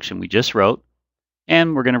with the function we just wrote,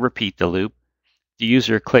 and we're going to repeat the loop. The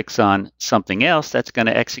user clicks on something else, that's going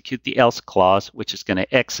to execute the else clause, which is going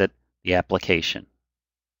to exit the application.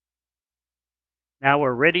 Now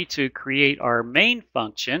we're ready to create our main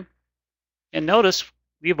function. And notice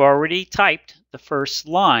we've already typed the first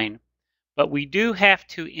line, but we do have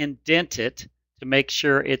to indent it to make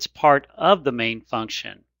sure it's part of the main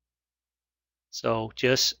function. So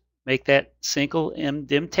just make that single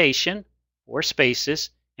indentation or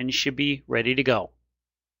spaces, and you should be ready to go.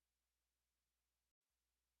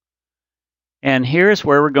 And here's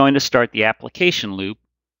where we're going to start the application loop,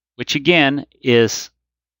 which again is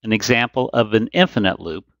an example of an infinite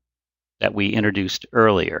loop that we introduced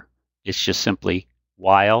earlier. It's just simply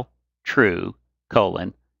while true,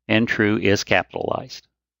 colon, and true is capitalized.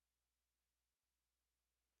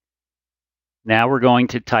 Now we're going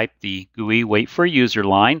to type the GUI wait for user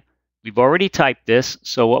line. We've already typed this,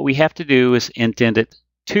 so what we have to do is indent it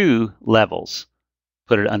 2 levels.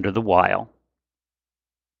 Put it under the while.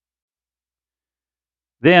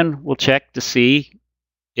 Then we'll check to see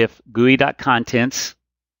if GUI.contents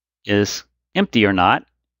is empty or not.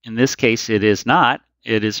 In this case, it is not.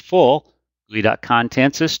 It is full.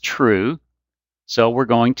 GUI.contents is true. So we're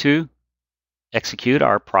going to execute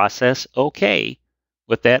our process OK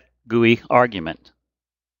with that GUI argument.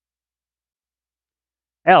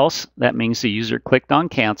 Else, that means the user clicked on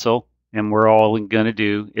cancel, and we're all going to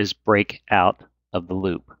do is break out of the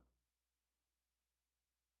loop.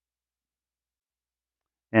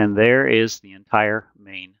 And there is the entire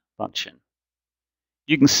main function.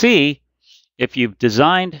 You can see if you've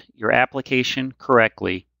designed your application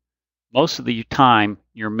correctly, most of the time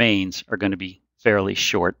your mains are going to be fairly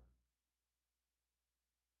short.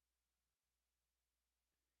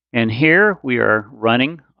 And here we are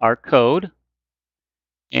running our code.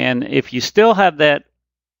 And if you still have that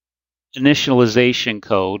initialization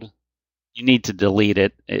code, you need to delete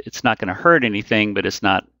it. It's not going to hurt anything, but it's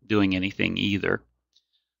not doing anything either.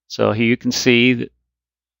 So here you can see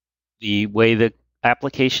the way the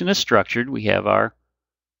application is structured. We have our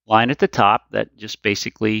line at the top that just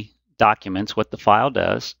basically documents what the file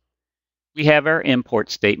does. We have our import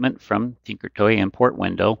statement from Tkintertoy import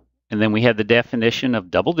window. And then we have the definition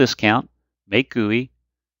of double discount, make GUI,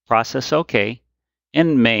 process OK,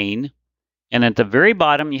 and main. And at the very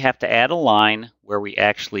bottom, you have to add a line where we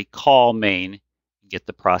actually call main and get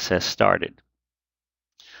the process started.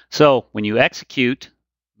 So when you execute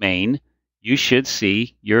main, you should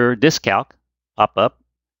see your discalc pop up,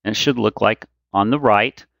 and it should look like on the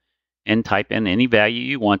right, and type in any value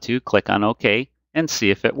you want to, click on OK, and see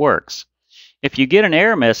if it works. If you get an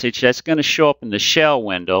error message, that's going to show up in the shell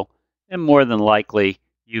window, and more than likely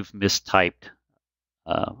you've mistyped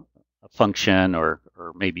a function or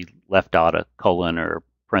maybe left out a colon or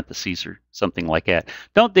parentheses or something like that.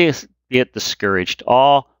 Don't get discouraged.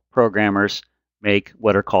 All programmers make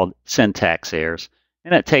what are called syntax errors,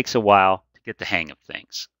 and it takes a while to get the hang of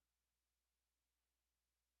things.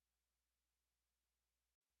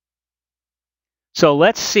 So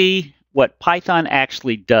let's see what Python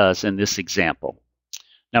actually does in this example.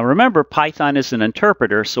 Now remember, Python is an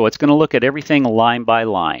interpreter, so it's going to look at everything line by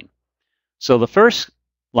line. So the first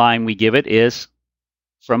line we give it is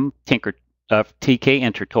from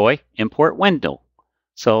Tkintertoy import window.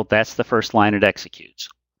 So that's the first line it executes.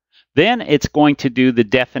 Then it's going to do the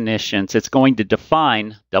definitions. It's going to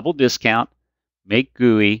define double discount, make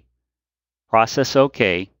GUI, process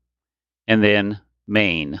OK, and then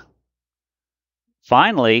main.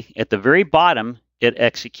 Finally, at the very bottom, it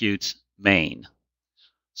executes main.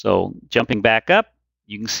 So jumping back up,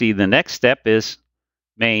 you can see the next step is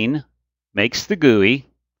main makes the GUI,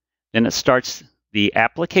 then it starts the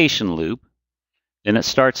application loop, then it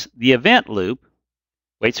starts the event loop,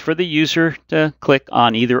 waits for the user to click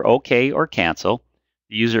on either OK or cancel.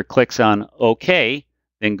 The user clicks on OK,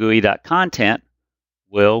 then GUI.content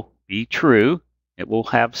will be true. It will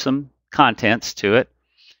have some contents to it,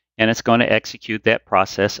 and it's going to execute that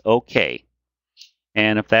process OK.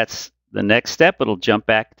 And if that's the next step, it'll jump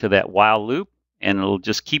back to that while loop, and it'll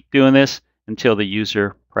just keep doing this until the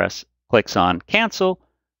user clicks on cancel.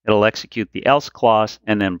 It'll execute the else clause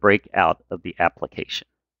and then break out of the application.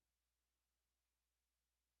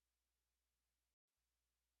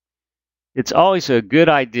 It's always a good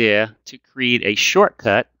idea to create a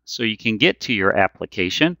shortcut so you can get to your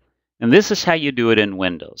application, and this is how you do it in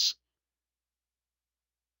Windows.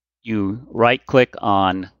 You right-click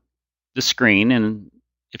on the screen, and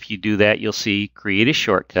if you do that, you'll see create a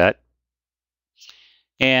shortcut,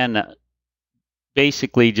 and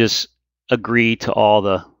basically just agree to all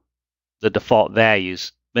the default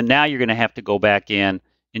values. But now you're going to have to go back in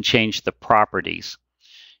and change the properties,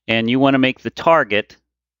 and you want to make the target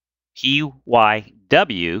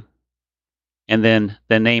PYW and then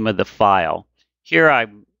the name of the file. Here,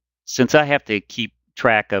 since I have to keep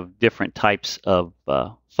track of different types of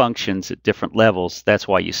functions at different levels, that's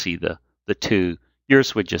why you see the two.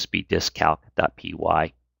 Yours would just be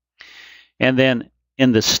discalc.py. And then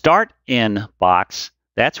in the start in box,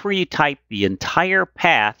 that's where you type the entire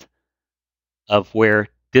path of where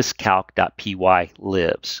discalc.py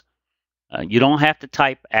lives. You don't have to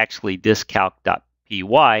type actually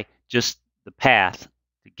discalc.py, just the path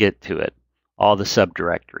to get to it, all the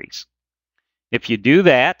subdirectories. If you do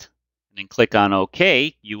that and then click on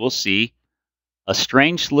OK, you will see a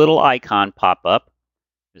strange little icon pop up.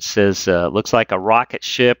 It says, looks like a rocket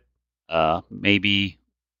ship, maybe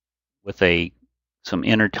with some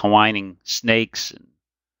intertwining snakes.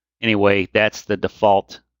 Anyway, that's the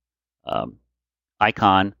default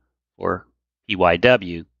icon for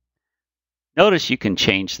PYW. Notice you can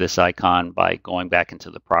change this icon by going back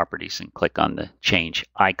into the properties and click on the change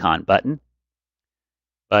icon button.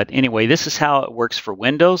 But anyway, this is how it works for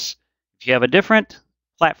Windows. If you have a different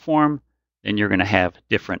platform, then you're going to have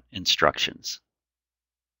different instructions.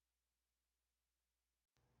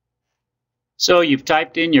 So you've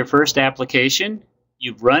typed in your first application,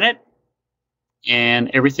 you've run it,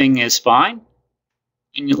 and everything is fine.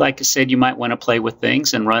 And like I said, you might want to play with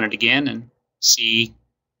things and run it again and see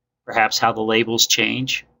perhaps how the labels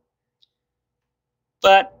change.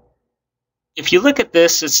 But if you look at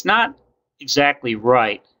this, it's not exactly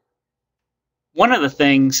right. One of the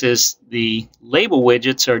things is the label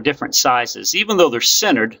widgets are different sizes. Even though they're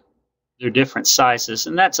centered, they're different sizes,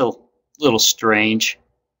 and that's a little strange.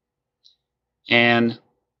 And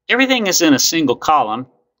everything is in a single column.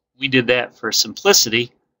 We did that for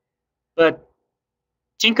simplicity, but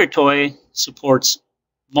Tkintertoy supports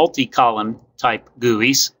multi-column type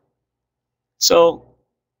GUIs. So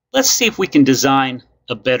let's see if we can design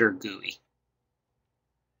a better GUI.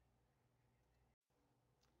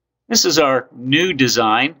 This is our new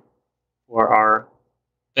design for our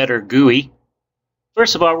better GUI.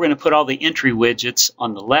 First of all, we're going to put all the entry widgets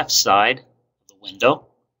on the left side of the window.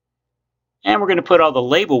 And we're going to put all the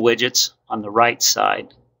label widgets on the right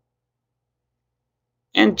side.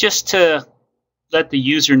 And just to let the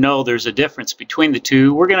user know there's a difference between the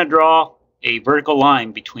two, we're going to draw a vertical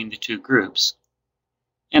line between the two groups.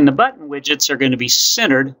 And the button widgets are going to be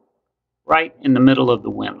centered right in the middle of the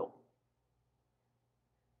window.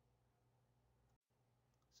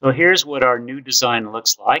 So here's what our new design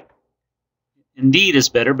looks like. Indeed is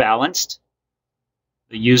better balanced.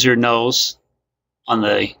 The user knows on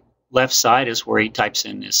the left side is where he types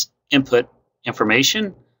in his input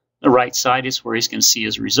information. The right side is where he's going to see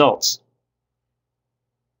his results.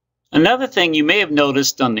 Another thing you may have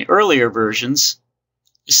noticed on the earlier versions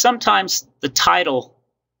is sometimes the title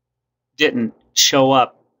didn't show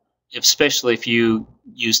up, especially if you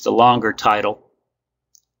used a longer title.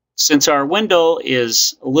 Since our window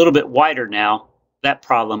is a little bit wider now, that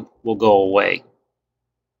problem will go away.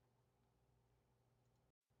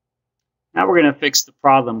 Now we're going to fix the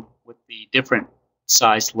problem with the different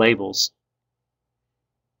sized labels.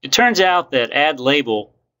 It turns out that add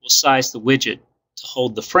label will size the widget to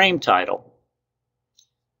hold the frame title.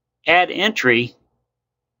 Add entry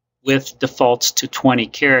with defaults to 20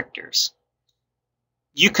 characters.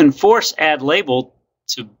 you can force add label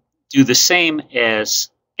to do the same as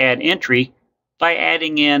add entry by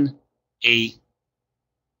adding in a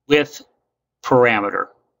width parameter.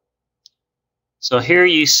 So here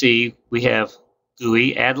you see we have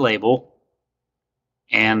GUI add label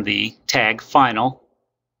and the tag final,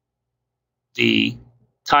 the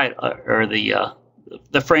title or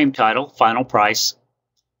the frame title, final price.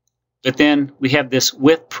 But then we have this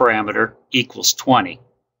width parameter equals 20.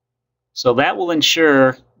 So that will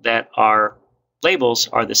ensure that our labels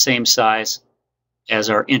are the same size as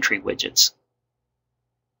our entry widgets.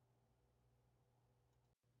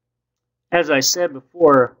 As I said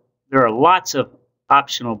before, there are lots of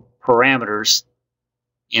optional parameters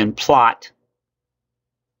in plot.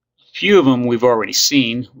 A few of them we've already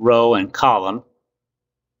seen, row and column.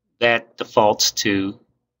 That defaults to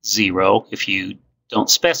 0 if you don't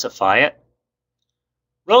specify it.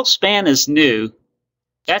 Row span is new.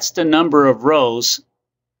 That's the number of rows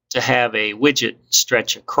to have a widget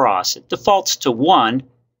stretch across. It defaults to 1,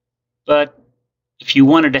 but if you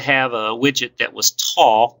wanted to have a widget that was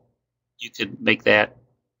tall, you could make that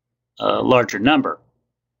a larger number.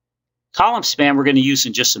 Column span we're going to use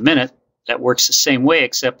in just a minute. That works the same way,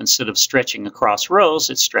 except instead of stretching across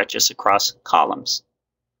rows, it stretches across columns.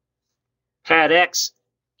 Pad X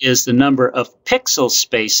is the number of pixel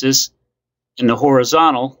spaces in the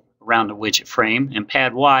horizontal around the widget frame, and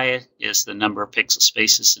pad Y is the number of pixel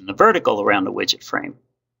spaces in the vertical around the widget frame.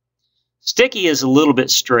 Sticky is a little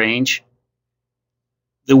bit strange.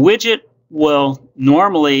 The widget will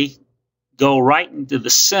normally go right into the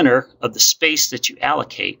center of the space that you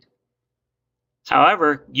allocate.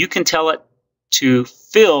 However, you can tell it to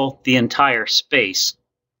fill the entire space,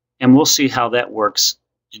 and we'll see how that works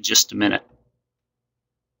in just a minute.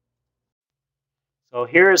 So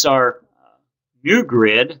here's our new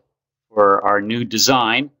grid for our new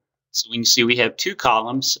design. So we can see we have 2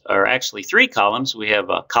 columns, or actually 3 columns. We have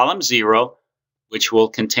column 0, which will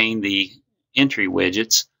contain the entry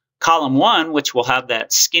widgets, column 1, which will have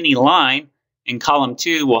that skinny line, and column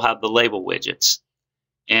 2 will have the label widgets.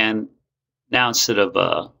 And now instead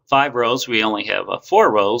of 5 rows, we only have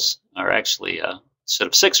 4 rows, or actually instead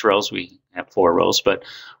of 6 rows, we have 4 rows. But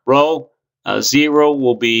row 0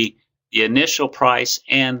 will be the initial price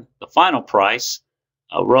and the final price.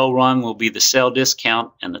 Row 1 will be the sale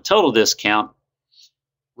discount and the total discount.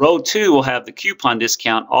 Row 2 will have the coupon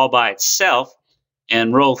discount all by itself,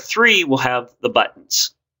 and row 3 will have the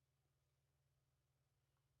buttons.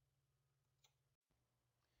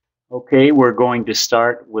 Okay, we're going to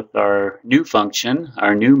start with our new function,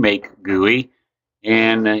 our new make GUI,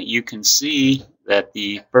 and you can see that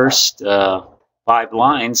the first 5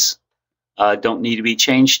 lines don't need to be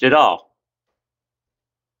changed at all.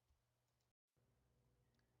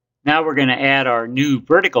 Now we're going to add our new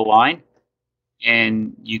vertical line,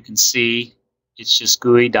 and you can see it's just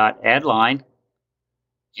GUI.addLine,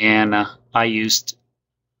 and I used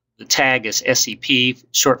the tag as SEP,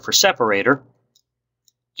 short for separator.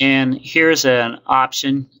 And here's an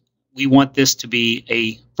option. We want this to be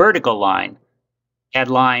a vertical line. Add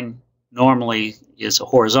line normally is a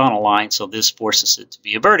horizontal line, so this forces it to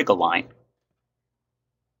be a vertical line.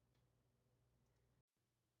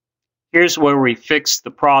 Here's where we fix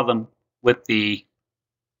the problem with the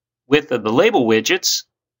width of the label widgets,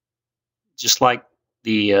 just like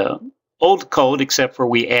the old code, except for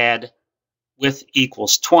we add width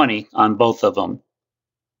equals 20 on both of them.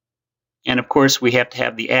 And of course, we have to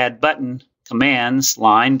have the add button commands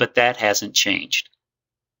line, but that hasn't changed.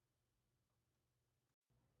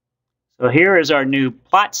 So here is our new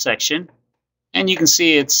plot section, and you can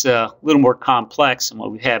see it's a little more complex than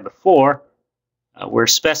what we had before. We're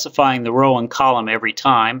specifying the row and column every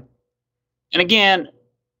time. And again,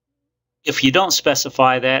 if you don't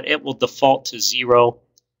specify that, it will default to 0.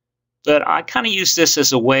 But I kind of use this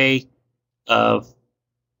as a way of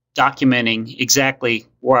documenting exactly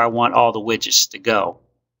where I want all the widgets to go.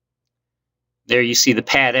 There you see the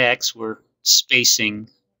pad X. We're spacing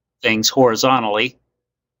things horizontally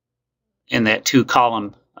in that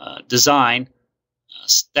 2-column design.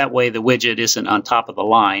 That way the widget isn't on top of the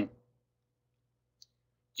line.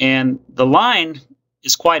 And the line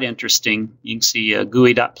is quite interesting. You can see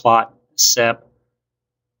GUI.plot, sep,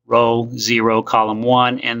 row 0, column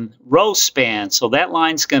 1, and row span. So that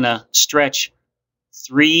line's going to stretch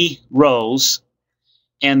 3 rows.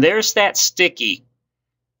 And there's that sticky.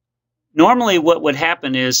 Normally what would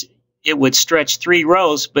happen is it would stretch 3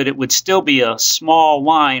 rows, but it would still be a small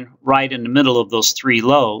line right in the middle of those 3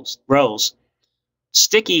 rows.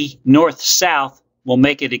 Sticky north-south will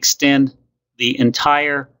make it extend the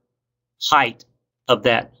entire height of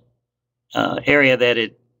that area that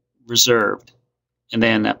it reserved. and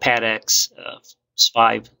then pad X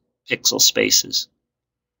 5 pixel spaces.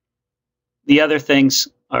 The other things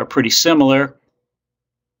are pretty similar,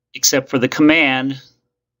 except for the command.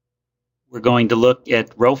 We're going to look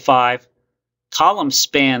at row 5, column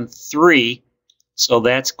span 3, so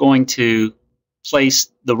that's going to place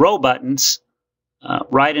the row buttons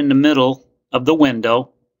right in the middle of the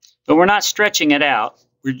window, but we're not stretching it out.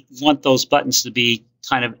 We want those buttons to be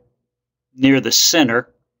kind of near the center,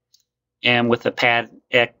 and with a pad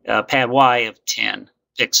Y of 10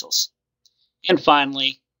 pixels. And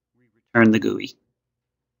finally, we return the GUI.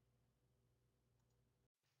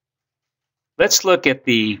 Let's look at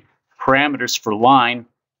the parameters for line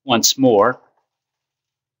once more.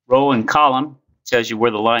 Row and column tells you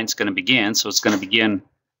where the line's going to begin, so it's going to begin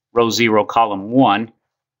row 0, column 1.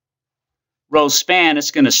 Row span,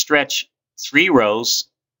 it's going to stretch 3 rows.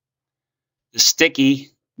 The sticky,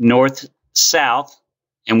 north, south,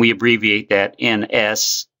 and we abbreviate that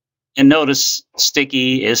NS. And notice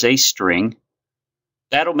sticky is a string.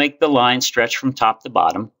 That'll make the line stretch from top to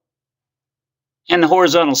bottom. And the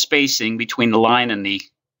horizontal spacing between the line and the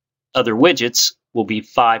other widgets will be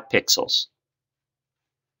 5 pixels.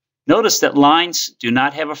 Notice that lines do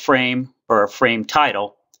not have a frame or a frame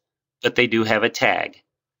title, but they do have a tag.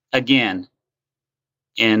 Again,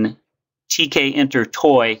 in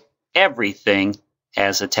Tkintertoy, everything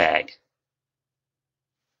has a tag.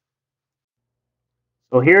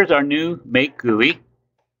 So here's our new Make GUI.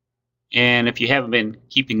 And if you haven't been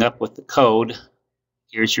keeping up with the code,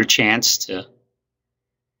 here's your chance to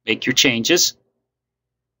make your changes.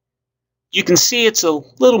 You can see it's a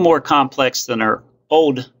little more complex than our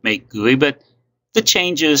old Make GUI, but the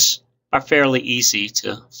changes are fairly easy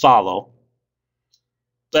to follow.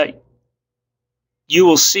 But you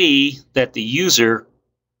will see that the user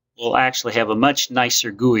will actually have a much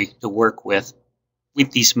nicer GUI to work with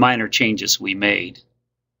these minor changes we made.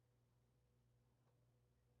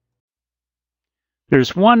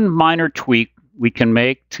 There's one minor tweak we can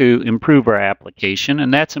make to improve our application,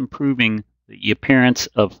 and that's improving the appearance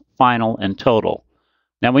of final and total.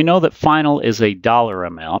 Now we know that final is a dollar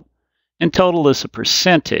amount and total is a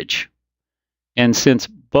percentage. And since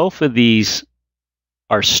both of these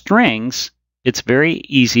are strings, it's very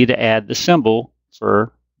easy to add the symbol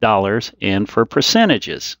for dollars and for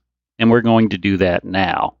percentages. And we're going to do that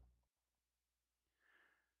now.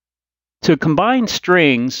 To combine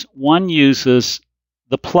strings, one uses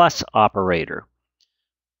the plus operator.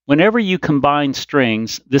 Whenever you combine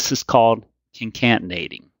strings, this is called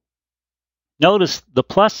concatenating. Notice the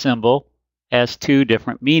plus symbol has 2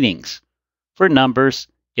 different meanings. For numbers,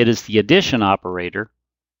 it is the addition operator,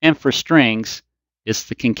 and for strings, it's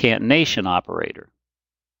the concatenation operator.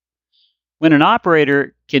 When an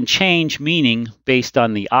operator can change meaning based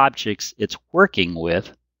on the objects it's working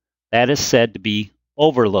with, that is said to be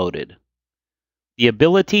overloaded. The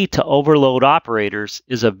ability to overload operators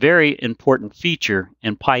is a very important feature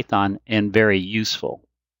in Python and very useful.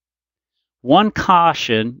 One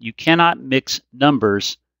caution, you cannot mix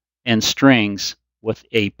numbers and strings with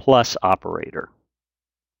a plus operator.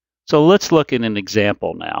 So let's look at an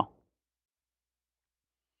example now.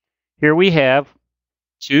 Here we have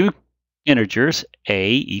 2 integers,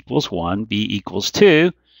 a equals 1, b equals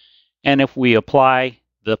 2, and if we apply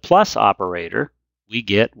the plus operator, we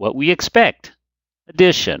get what we expect.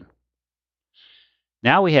 Addition.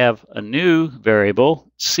 Now we have a new variable.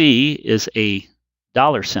 C is a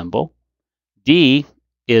dollar symbol. D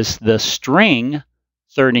is the string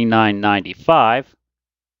 39.95.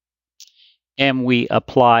 And we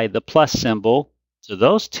apply the plus symbol to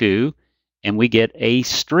those 2, and we get a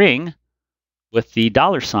string with the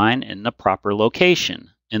dollar sign in the proper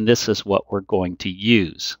location. And this is what we're going to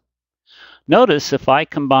use. Notice if I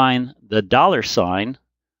combine the dollar sign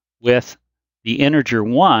with the integer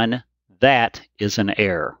 1, that is an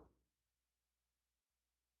error.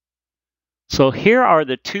 So here are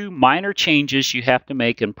the 2 minor changes you have to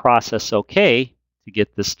make in process OK to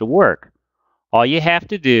get this to work. All you have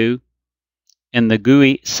to do in the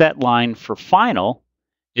GUI set line for final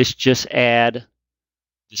is just add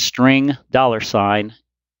the string dollar sign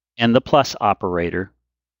and the plus operator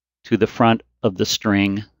to the front of the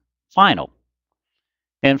string final.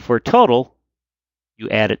 And for total, you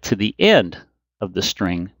add it to the end of the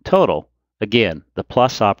string total. Again, the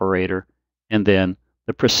plus operator and then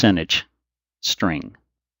the percentage string.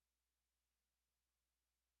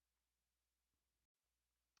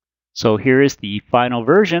 So here is the final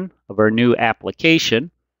version of our new application.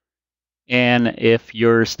 And if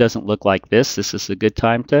yours doesn't look like this is a good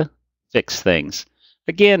time to fix things.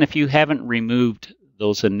 Again, if you haven't removed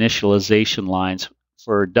those initialization lines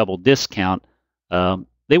for double discount,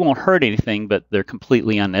 they won't hurt anything, but they're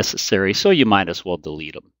completely unnecessary, so you might as well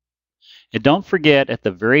delete them. And don't forget, at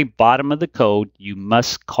the very bottom of the code, you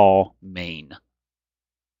must call main.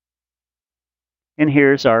 And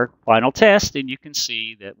here's our final test, and you can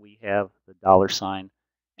see that we have the $sign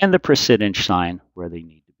and the percentage sign where they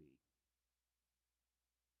need to be.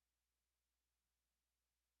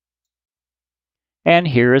 And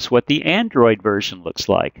here is what the Android version looks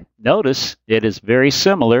like. Notice it is very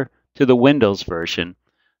similar to the Windows version.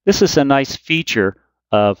 This is a nice feature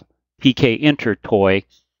of Tkintertoy.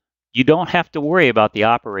 You don't have to worry about the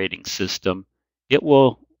operating system. It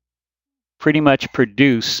will pretty much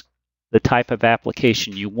produce the type of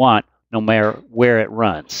application you want, no matter where it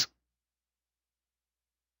runs.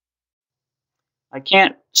 I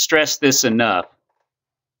can't stress this enough.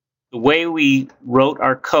 The way we wrote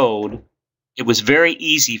our code, it was very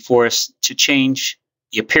easy for us to change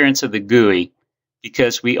the appearance of the GUI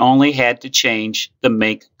because we only had to change the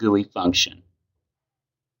make GUI function.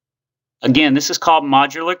 Again, this is called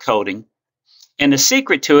modular coding, and the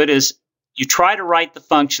secret to it is you try to write the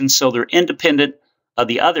functions so they're independent of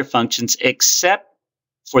the other functions except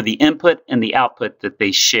for the input and the output that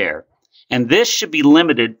they share. And this should be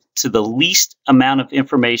limited to the least amount of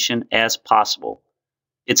information as possible.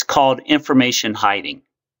 It's called information hiding.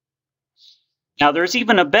 Now, there's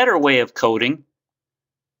even a better way of coding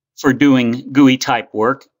for doing GUI type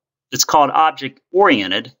work. It's called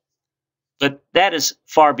object-oriented, but that is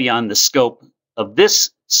far beyond the scope of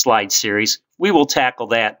this slide series. We will tackle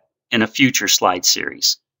that in a future slide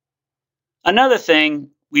series. Another thing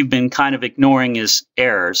we've been kind of ignoring is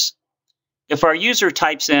errors. If our user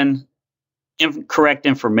types in incorrect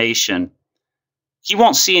information, he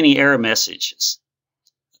won't see any error messages.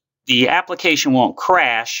 The application won't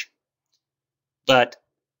crash, but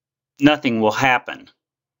nothing will happen.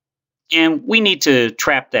 And we need to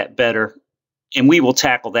trap that better, and we will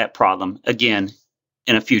tackle that problem again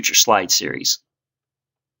in a future slide series.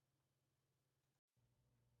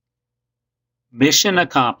 Mission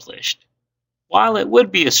accomplished. While it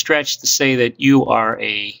would be a stretch to say that you are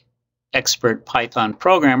an expert Python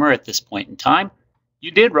programmer at this point in time,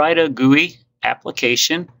 you did write a GUI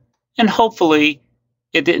application, and hopefully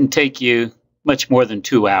it didn't take you much more than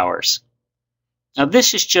 2 hours. Now,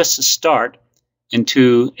 this is just a start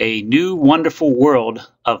into a new wonderful world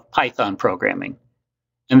of Python programming.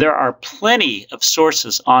 And there are plenty of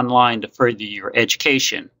sources online to further your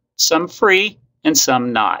education, some free and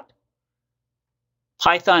some not.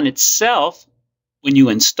 Python itself, when you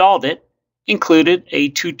installed it, included a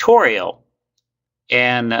tutorial.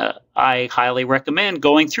 And I highly recommend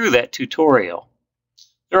going through that tutorial.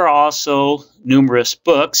 There are also numerous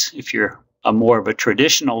books, if you're more of a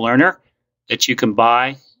traditional learner, that you can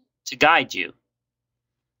buy to guide you.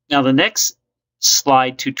 Now, the next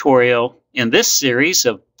slide tutorial in this series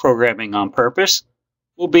of Programming on Purpose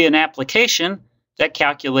will be an application that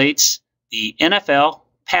calculates the NFL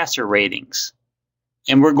passer ratings.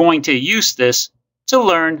 And we're going to use this to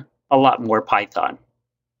learn a lot more Python.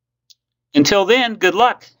 Until then, good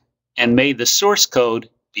luck, and may the source code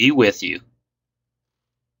be with you.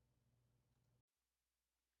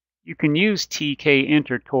 You can use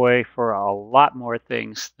Tkintertoy for a lot more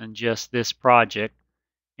things than just this project,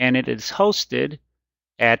 and it is hosted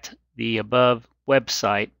at the above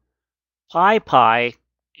website. PyPy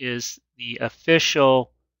is the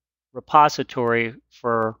official repository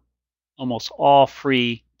for almost all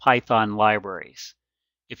free Python libraries.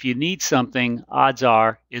 If you need something, odds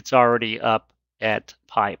are it's already up at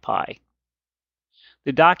PyPy.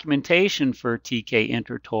 The documentation for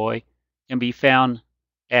Tkintertoy can be found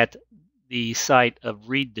at the site of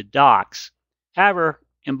Read the Docs. However,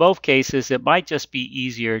 in both cases, it might just be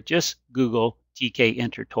easier. Just Google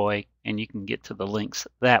Tkintertoy and you can get to the links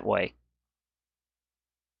that way.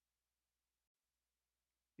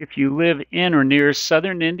 If you live in or near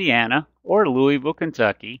southern Indiana or Louisville,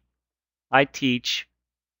 Kentucky, I teach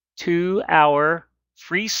 2-hour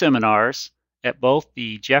free seminars at both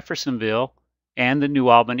the Jeffersonville and the New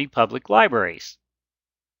Albany Public Libraries.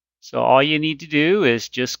 So all you need to do is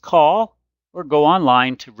just call or go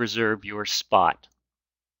online to reserve your spot.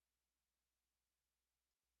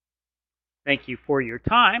 Thank you for your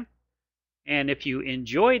time. And if you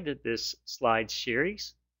enjoyed this slide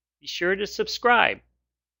series, be sure to subscribe.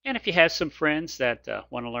 And if you have some friends that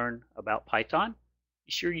want to learn about Python,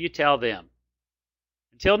 be sure you tell them.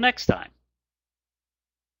 Until next time.